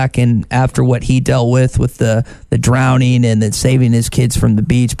Razorback and after what he dealt with the drowning and then saving his kids from the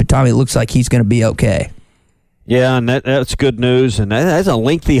beach. But Tommy, it looks like he's going to be okay. Yeah, and that's good news. And that's a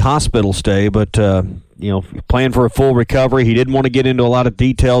lengthy hospital stay, but playing for a full recovery. He didn't want to get into a lot of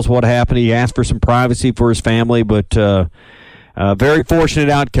details what happened. He asked for some privacy for his family, but very fortunate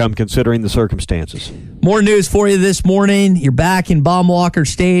outcome considering the circumstances. More news for you this morning. You're back in Baum-Walker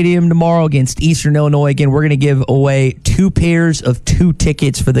Stadium tomorrow against Eastern Illinois. Again, we're going to give away 2 pairs of 2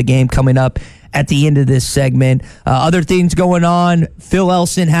 tickets for the game coming up at the end of this segment. Other things going on. Phil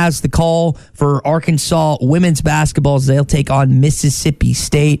Elson has the call for Arkansas women's basketball as they'll take on Mississippi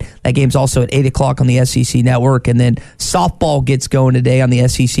State. That game's also at 8 o'clock on the SEC Network. And then softball gets going today on the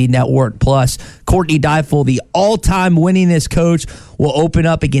SEC Network. Plus, Courtney Deifel, the all-time winningest coach, will open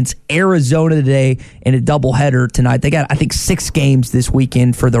up against Arizona today in a doubleheader tonight. They got, I think, 6 games this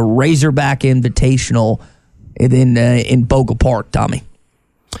weekend for the Razorback Invitational in Bogle Park, Tommy.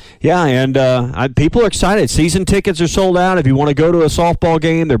 Yeah, and people are excited. Season tickets are sold out. If you want to go to a softball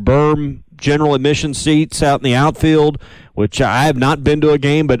game, they're Berm general admission seats out in the outfield, which I have not been to a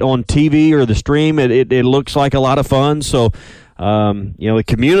game, but on TV or the stream, it looks like a lot of fun. So, the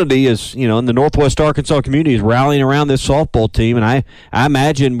community is, in the Northwest Arkansas community is rallying around this softball team, and I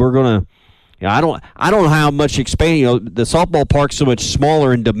imagine we're going to. I don't know how much expansion. The softball park's so much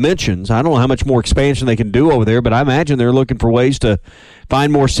smaller in dimensions. I don't know how much more expansion they can do over there, but I imagine they're looking for ways to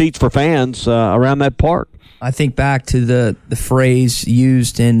find more seats for fans around that park. I think back to the phrase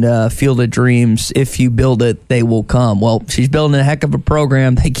used in Field of Dreams, if you build it, they will come. Well, she's building a heck of a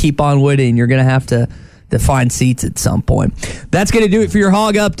program. They keep on winning. You're going to have to find seats at some point. That's going to do it for your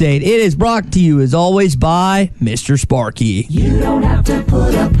Hog Update. It is brought to you, as always, by Mr. Sparky. You don't have to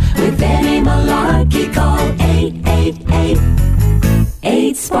put up with any malarkey. Call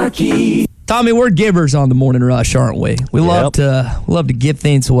 888-8-SPARKY. Tommy, we're givers on the Morning Rush, aren't we? We love to give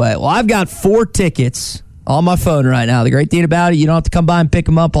things away. Well, I've got 4 tickets on my phone right now. The great thing about it, you don't have to come by and pick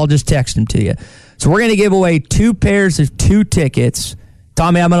them up. I'll just text them to you. So we're going to give away 2 pairs of 2 tickets.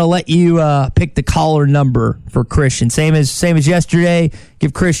 Tommy, I'm going to let you pick the caller number for Christian. Same as yesterday.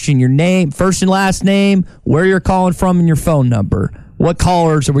 Give Christian your name, first and last name, where you're calling from, and your phone number. What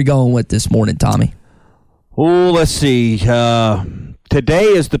callers are we going with this morning, Tommy? Oh, let's see. Today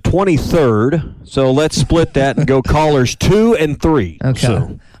is the 23rd, so let's split that and go callers 2 and 3. Okay.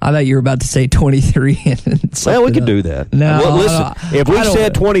 So. I thought you were about to say 23. Well, we could do that. No, well, listen, if we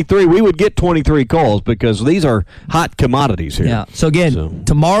said 23, we would get 23 calls because these are hot commodities here. Yeah. So, again,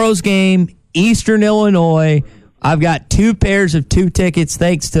 tomorrow's game, Eastern Illinois. I've got 2 pairs of 2 tickets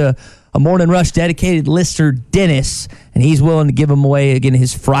thanks to a Morning Rush dedicated listener, Dennis, and he's willing to give them away, again,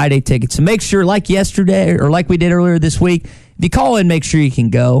 his Friday tickets. So make sure, like yesterday or like we did earlier this week, if you call in, make sure you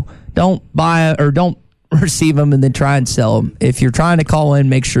can go. Don't buy or don't receive them and then try and sell them. If you're trying to call in,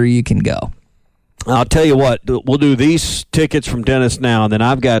 make sure you can go. I'll tell you what, we'll do these tickets from Dennis now, and then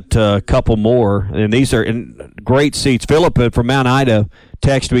I've got a couple more, and these are in great seats. Philip from Mount Ida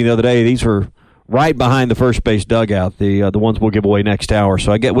texted me the other day. These were right behind the first base dugout, the ones we'll give away next hour.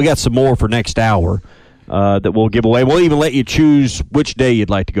 So we got some more for next hour that we'll give away. We'll even let you choose which day you'd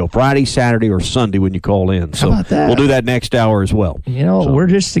like to go, Friday, Saturday, or Sunday when you call in. So How about that? We'll do that next hour as well. We're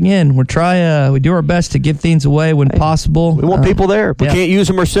just, again, we do our best to give things away when possible. We want people there. If we can't use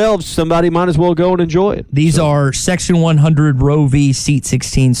them ourselves, somebody might as well go and enjoy it. These are Section 100 Row V Seat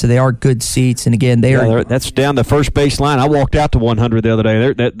 16, so they are good seats. And again, that's down the first base line. I walked out to 100 the other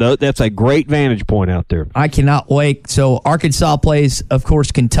day. That's a great vantage point out there. I cannot wait. So Arkansas plays, of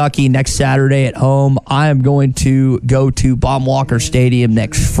course, Kentucky next Saturday at home. I am going to go to Baum-Walker Stadium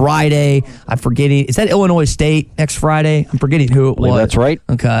next Friday. I'm forgetting. Is that Illinois State next Friday? I'm forgetting who it was. That's right.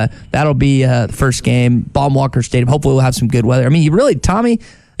 Okay. That'll be the first game. Baum-Walker Stadium. Hopefully we'll have some good weather. I mean, you really, Tommy,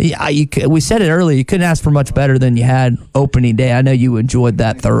 we said it earlier, you couldn't ask for much better than you had opening day. I know you enjoyed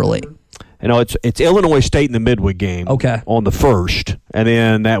that thoroughly. It's Illinois State in the midweek game on the 1st, and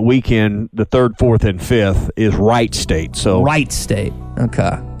then that weekend, the 3rd, 4th, and 5th is Wright State. So Wright State,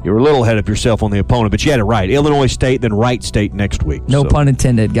 okay. You were a little ahead of yourself on the opponent, but you had it right. Illinois State, then Wright State next week. No pun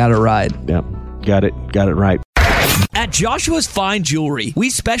intended. Got it right. Yep, got it right. At Joshua's Fine Jewelry, we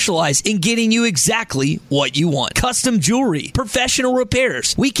specialize in getting you exactly what you want. Custom jewelry, professional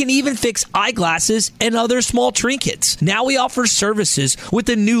repairs. We can even fix eyeglasses and other small trinkets. Now we offer services with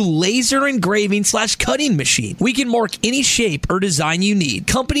a new laser engraving / cutting machine. We can mark any shape or design you need.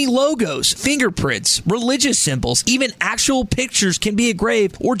 Company logos, fingerprints, religious symbols, even actual pictures can be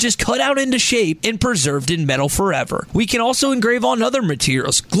engraved or just cut out into shape and preserved in metal forever. We can also engrave on other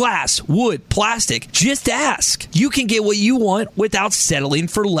materials, glass, wood, plastic. Just ask. You can get what you want without settling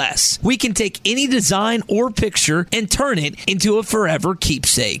for less. We can take any design or picture and turn it into a forever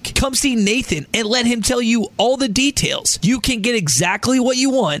keepsake. Come see Nathan and let him tell you all the details. You can get exactly what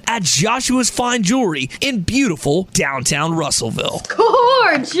you want at Joshua's Fine Jewelry in beautiful downtown Russellville.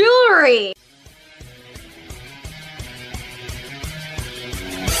 Core Jewelry.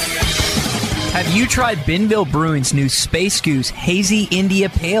 Have you tried Benville Brewing's new Space Goose Hazy India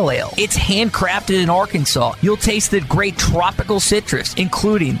Pale Ale? It's handcrafted in Arkansas. You'll taste the great tropical citrus,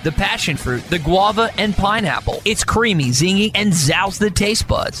 including the passion fruit, the guava, and pineapple. It's creamy, zingy, and zounds the taste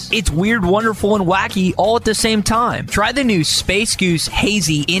buds. It's weird, wonderful, and wacky all at the same time. Try the new Space Goose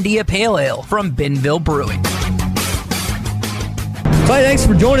Hazy India Pale Ale from Benville Brewing. Clay, thanks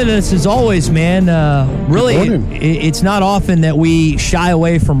for joining us as always, man. Really, it's not often that we shy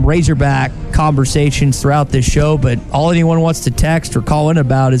away from Razorback conversations throughout this show, but all anyone wants to text or call in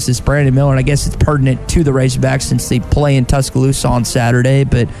about is this Brandon Miller, and I guess it's pertinent to the Razorbacks since they play in Tuscaloosa on Saturday.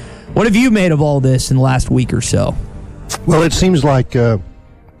 But what have you made of all this in the last week or so? Well, it seems like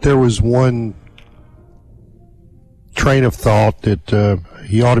there was one train of thought that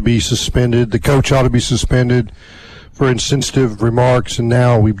he ought to be suspended, the coach ought to be suspended for insensitive remarks, and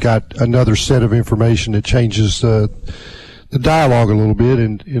now we've got another set of information that changes the dialogue a little bit,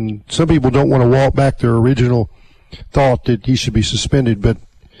 and some people don't want to walk back their original thought that he should be suspended, but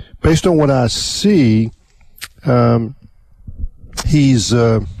based on what I see, he is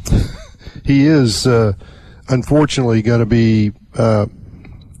unfortunately going to be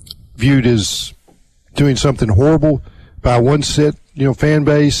viewed as doing something horrible by one set, fan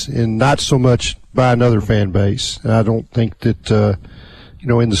base, and not so much by another fan base. And I don't think that,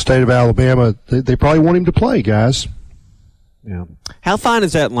 in the state of Alabama, they probably want him to play, guys. Yeah. How fine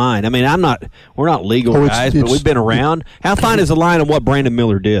is that line? I mean, we're not legal guys, but we've been around. How fine is the line of what Brandon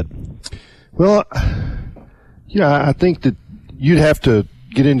Miller did? Well, I think that you'd have to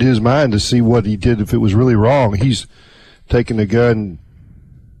get into his mind to see what he did if it was really wrong. He's taking a gun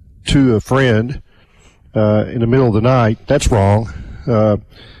to a friend in the middle of the night. That's wrong.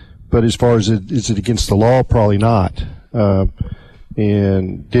 But as far as is it against the law? Probably not.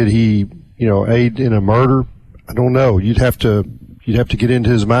 And did he, aid in a murder? I don't know. You'd have to get into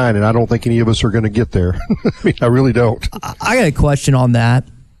his mind, and I don't think any of us are going to get there. I mean, I really don't. I got a question on that.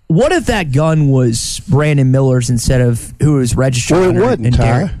 What if that gun was Brandon Miller's instead of who was registered? Well, it wasn't,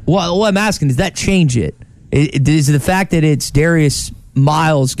 Ty. Well, I'm asking, does that change it? Is the fact that it's Darius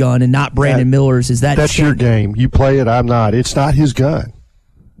Miles' gun and not Brandon Miller's, is that that's your game? You play it, I'm not. It's not his gun.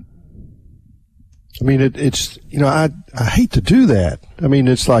 I mean, it's I hate to do that. I mean,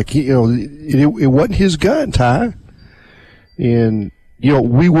 it's like it wasn't his gun, Ty, and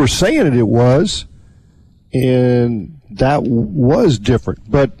we were saying it was, and that was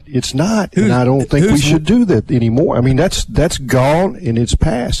different, but it's not, and I don't think we should do that anymore. I mean, that's gone and it's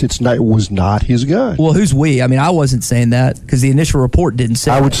past. It was not his gun. Well, who's we? I mean, I wasn't saying that because the initial report didn't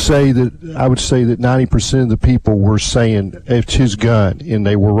say. I would say that 90% of the people were saying it's his gun, and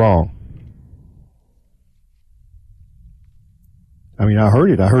they were wrong. I mean, I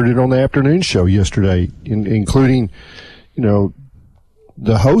heard it. I heard it on the afternoon show yesterday, including,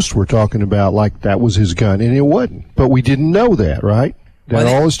 the hosts were talking about like that was his gun, and it wasn't. But we didn't know that, right? That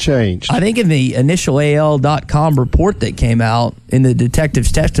all has changed. I think in the initial AL.com report that came out, in the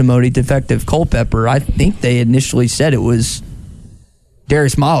detective's testimony, Detective Culpepper, I think they initially said it was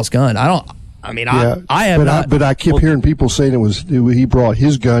Darius Miles' gun. But I kept hearing people saying he brought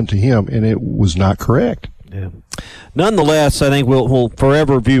his gun to him, and it was not correct. Yeah. Nonetheless, I think we'll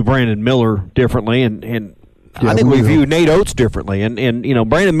forever view Brandon Miller differently, and I think we view Nate Oates differently. And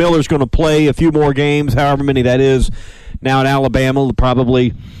Brandon Miller's going to play a few more games, however many that is, now in Alabama,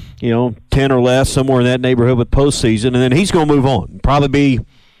 probably 10 or less, somewhere in that neighborhood with postseason, and then he's going to move on. Probably be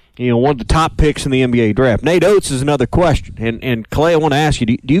one of the top picks in the NBA draft. Nate Oates is another question. And Clay, I want to ask you,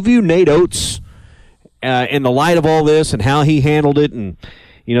 do you view Nate Oates in the light of all this and how he handled it? And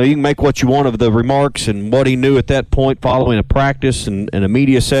you can make what you want of the remarks and what he knew at that point following a practice and a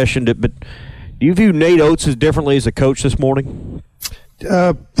media session, but do you view Nate Oates as differently as a coach this morning?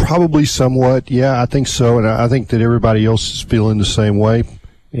 Probably somewhat, yeah, I think so, and I think that everybody else is feeling the same way.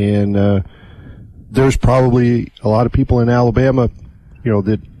 And there's probably a lot of people in Alabama,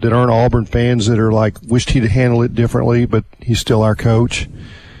 that aren't Auburn fans that are like, wished he'd handle it differently, but he's still our coach.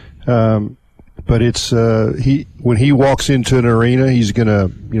 But it's when he walks into an arena, he's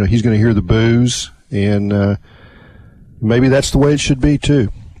gonna hear the boos, and maybe that's the way it should be too.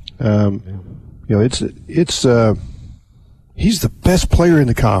 He's the best player in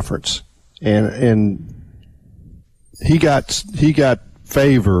the conference, and he got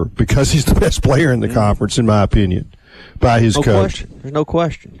favor because he's the best player in the conference, in my opinion, by his coach. There's no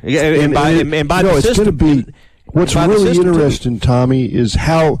question. And by the system. It's going to be. What's really interesting, Tommy, is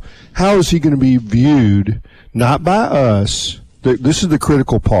how is he going to be viewed, not by us. This is the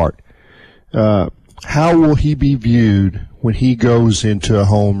critical part. How will he be viewed when he goes into a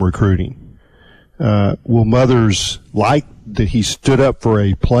home recruiting? Will mothers like that he stood up for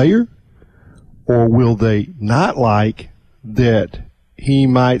a player, or will they not like that he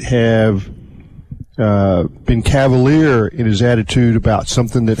might have been cavalier in his attitude about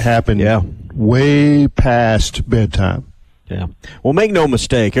something that happened way past bedtime? Yeah. Well, make no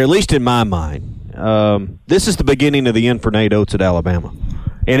mistake, or at least in my mind, this is the beginning of the end for Nate Oates at Alabama.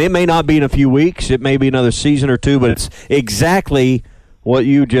 And it may not be in a few weeks. It may be another season or two, but it's exactly what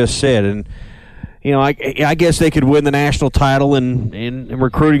you just said. And, I guess they could win the national title, and in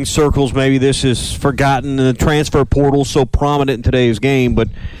recruiting circles, maybe this is forgotten, and the transfer portal so prominent in today's game. But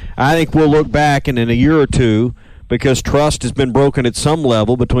I think we'll look back and in a year or two, because trust has been broken at some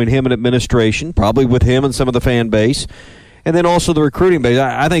level between him and administration, probably with him and some of the fan base, and then also the recruiting base.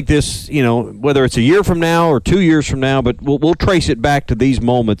 I think this, whether it's a year from now or 2 years from now, but we'll trace it back to these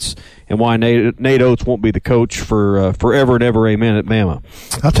moments and why Nate Oates won't be the coach for forever and ever, amen, at Bama.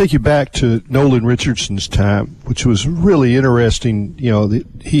 I'll take you back to Nolan Richardson's time, which was really interesting.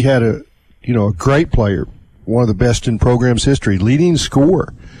 He had a great player, one of the best in program's history, leading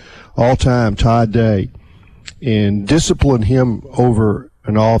scorer all time, Todd Day, and disciplined him over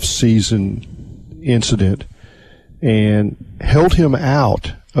an off-season incident and held him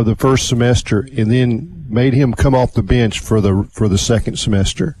out of the first semester, and then made him come off the bench for the second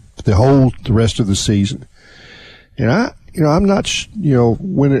semester, the rest of the season. And I'm not,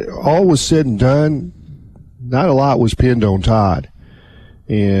 when it all was said and done, not a lot was pinned on Todd,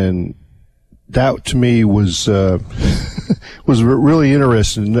 and that to me was was really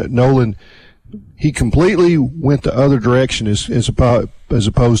interesting. Nolan, he completely went the other direction as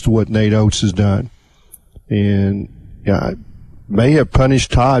opposed to what Nate Oates has done. And may have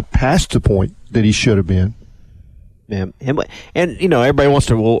punished Todd past the point that he should have been. Yeah, and everybody wants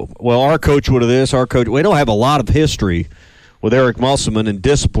to. Well, our coach would have this. Our coach. We don't have a lot of history with Eric Musselman and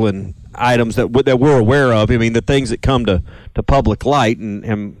discipline items that we're aware of. I mean, the things that come to public light, and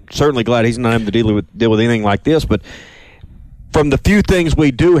I'm certainly glad he's not having to deal with anything like this. But from the few things we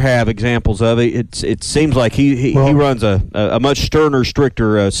do have examples of, it seems like he runs a much sterner,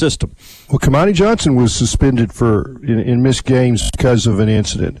 stricter system. Well, Kamani Johnson was suspended in missed games because of an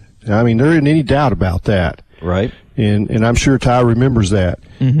incident. I mean, there isn't any doubt about that. Right. And I'm sure Ty remembers that.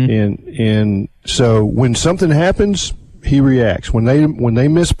 Mm-hmm. And so when something happens, he reacts. When they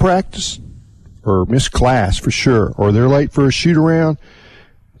miss practice or miss class for sure, or they're late for a shoot around,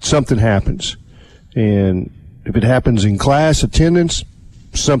 something happens. And if it happens in class attendance,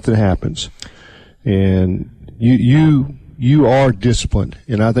 something happens. And you are disciplined,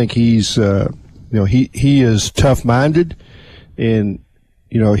 and I think he's he is tough-minded, and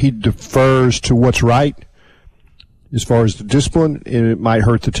he defers to what's right as far as the discipline, and it might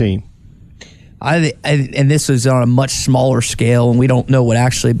hurt the team. And this was on a much smaller scale, and we don't know what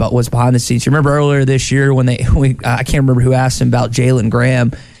actually was behind the scenes. You remember earlier this year when I can't remember who asked him about Jalen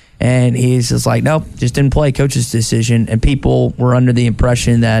Graham, and he's just like, nope, just didn't play, coach's decision. And people were under the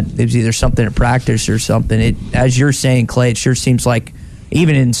impression that it was either something at practice or something. As you're saying, Clay, it sure seems like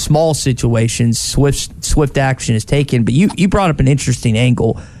even in small situations, swift action is taken. But you brought up an interesting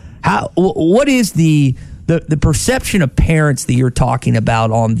angle. What is the perception of parents that you're talking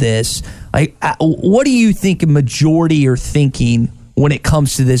about on this? Like, what do you think a majority are thinking when it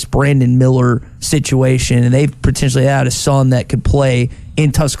comes to this Brandon Miller situation? And they've potentially had a son that could play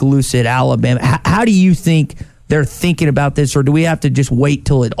in Tuscaloosa at Alabama. How do you think they're thinking about this, or do we have to just wait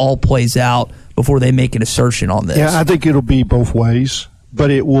till it all plays out before they make an assertion on this? Yeah, I think it'll be both ways, but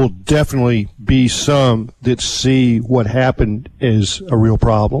it will definitely be some that see what happened as a real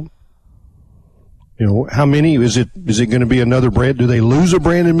problem. How many is it going to be another brand? Do they lose a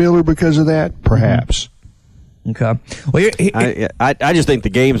Brandon Miller because of that? Perhaps. Okay. Well, I just think the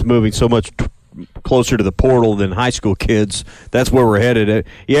game's moving so much closer to the portal than high school kids. That's where we're headed.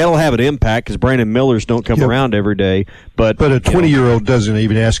 Yeah, it'll have an impact because Brandon Millers don't come around every day. But a 20-year-old doesn't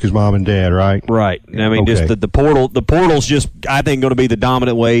even ask his mom and dad, right? Right. I mean, just the portal. The portal's just, I think, going to be the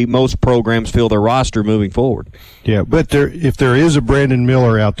dominant way most programs fill their roster moving forward. Yeah, but if there is a Brandon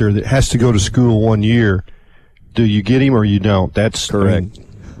Miller out there that has to go to school 1 year, do you get him or you don't? That's correct.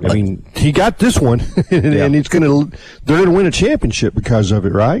 I mean, he got this one, and they're going to win a championship because of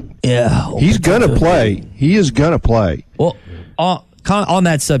it, right? Yeah. He's going to play. He is going to play. Well, on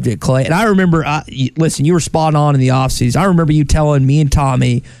that subject, Clay, and I remember, listen, you were spot on in the offseason. I remember you telling me and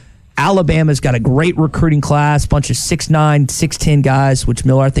Tommy, Alabama's got a great recruiting class, bunch of 6'9", 6'10 guys, which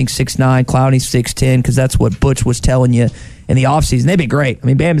Miller, I think, 6'9", Clowney's 6'10", because that's what Butch was telling you in the offseason. They've been great. I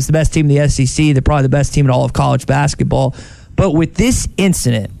mean, Bama's the best team in the SEC. They're probably the best team in all of college basketball. But with this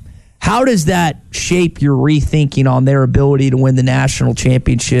incident, how does that shape your rethinking on their ability to win the national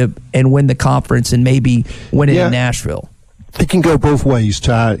championship and win the conference and maybe win it in Nashville? It can go both ways,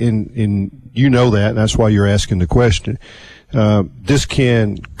 Ty, and you know that, and that's why you're asking the question. This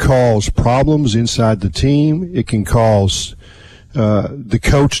can cause problems inside the team. It can cause the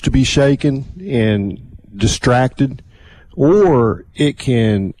coach to be shaken and distracted, or it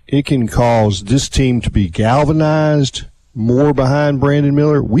can cause this team to be galvanized more behind Brandon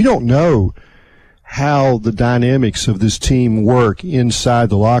Miller. We don't know how the dynamics of this team work inside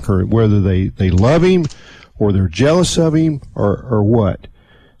the locker room, whether they love him or they're jealous of him or what.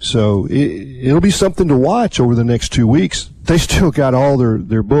 So it'll be something to watch over the next 2 weeks. They still got all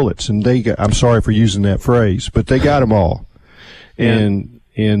their bullets, and I'm sorry for using that phrase, but they got them all. Yeah.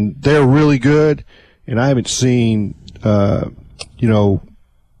 And they're really good, and I haven't seen, I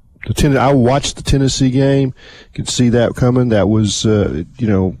watched the Tennessee game, could see that coming. That was,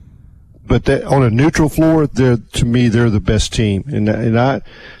 but that on a neutral floor, to me, they're the best team. And I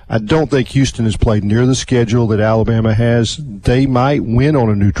don't think Houston has played near the schedule that Alabama has. They might win on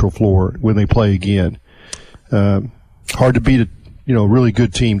a neutral floor when they play again. Hard to beat a really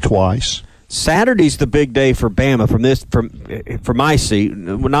good team twice. Saturday's the big day for Bama from my seat,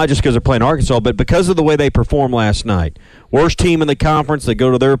 not just because they're playing Arkansas, but because of the way they performed last night. Worst team in the conference, they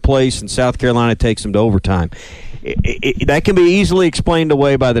go to their place, and South Carolina takes them to overtime. That can be easily explained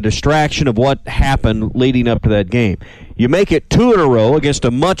away by the distraction of what happened leading up to that game. You make it 2 in a row against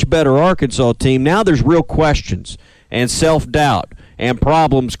a much better Arkansas team. Now there's real questions and self-doubt and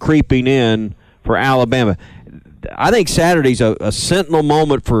problems creeping in for Alabama. I think Saturday's a sentinel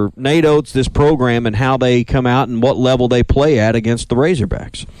moment for Nate Oates, this program, and how they come out and what level they play at against the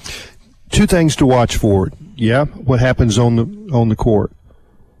Razorbacks. 2 things to watch for. Yeah, what happens on the court.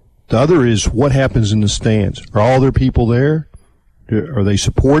 The other is what happens in the stands. Are all their people there? Are they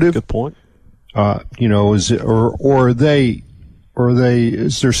supportive? Good point. Is it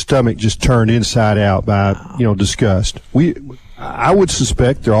is their stomach just turned inside out by disgust? I would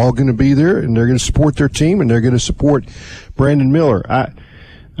suspect they're all going to be there, and they're going to support their team, and they're going to support Brandon Miller.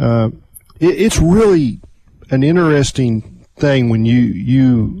 It's really an interesting thing when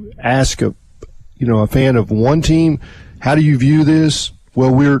you ask a fan of one team, how do you view this?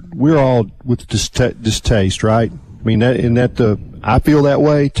 Well, we're all with distaste, right? I mean, I feel that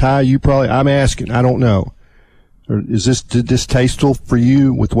way. Ty, I'm asking. I don't know. Is this distasteful for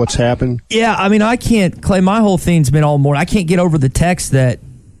you with what's happened? Yeah, I mean, I can't, Clay, my whole thing's been all morning. I can't get over the text that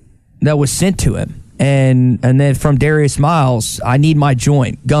was sent to him. And then from Darius Miles, I need my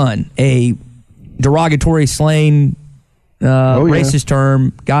joint, gun, a derogatory slang, racist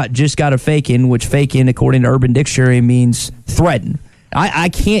term, just got a faking, which faking, according to Urban Dictionary, means threaten. I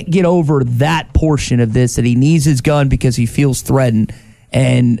can't get over that portion of this, that he needs his gun because he feels threatened.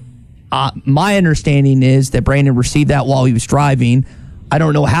 And my understanding is that Brandon received that while he was driving. I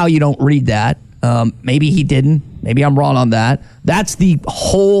don't know how you don't read that. Maybe he didn't. Maybe I'm wrong on that. That's the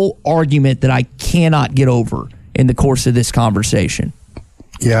whole argument that I cannot get over in the course of this conversation.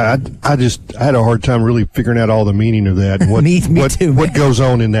 Yeah, I had a hard time really figuring out all the meaning of that. And me too. What goes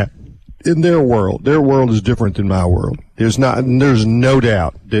on in that, in their world? Their world is different than my world. There's no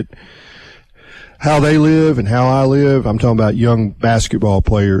doubt that how they live and how I live. I'm talking about young basketball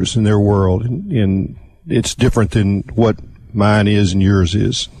players in their world, and it's different than what mine is and yours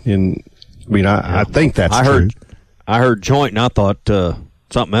is. And I mean, I think that's true. I heard joint, and I thought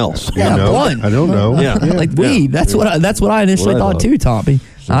something else. Yeah, blunt. I don't know. Yeah, like weed. That's what I initially thought too, Tommy.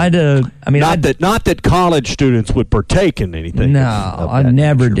 Not that college students would partake in anything. No, I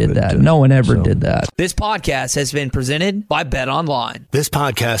never did that. No one ever did that. This podcast has been presented by BetOnline. This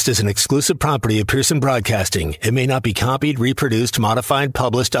podcast is an exclusive property of Pearson Broadcasting. It may not be copied, reproduced, modified,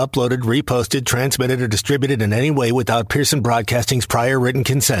 published, uploaded, reposted, transmitted, or distributed in any way without Pearson Broadcasting's prior written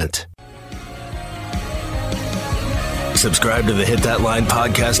consent. Subscribe to the Hit That Line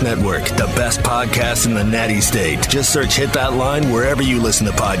Podcast Network, the best podcast in the Natty State. Just search Hit That Line wherever you listen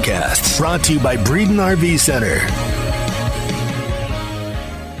to podcasts. Brought to you by Breeden RV Center.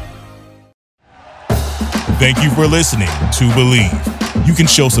 Thank you for listening to Believe. You can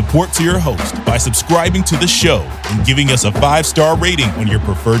show support to your host by subscribing to the show and giving us a 5-star rating on your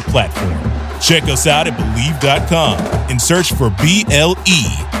preferred platform. Check us out at Believe.com and search for BLEAV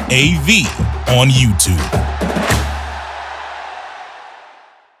on YouTube.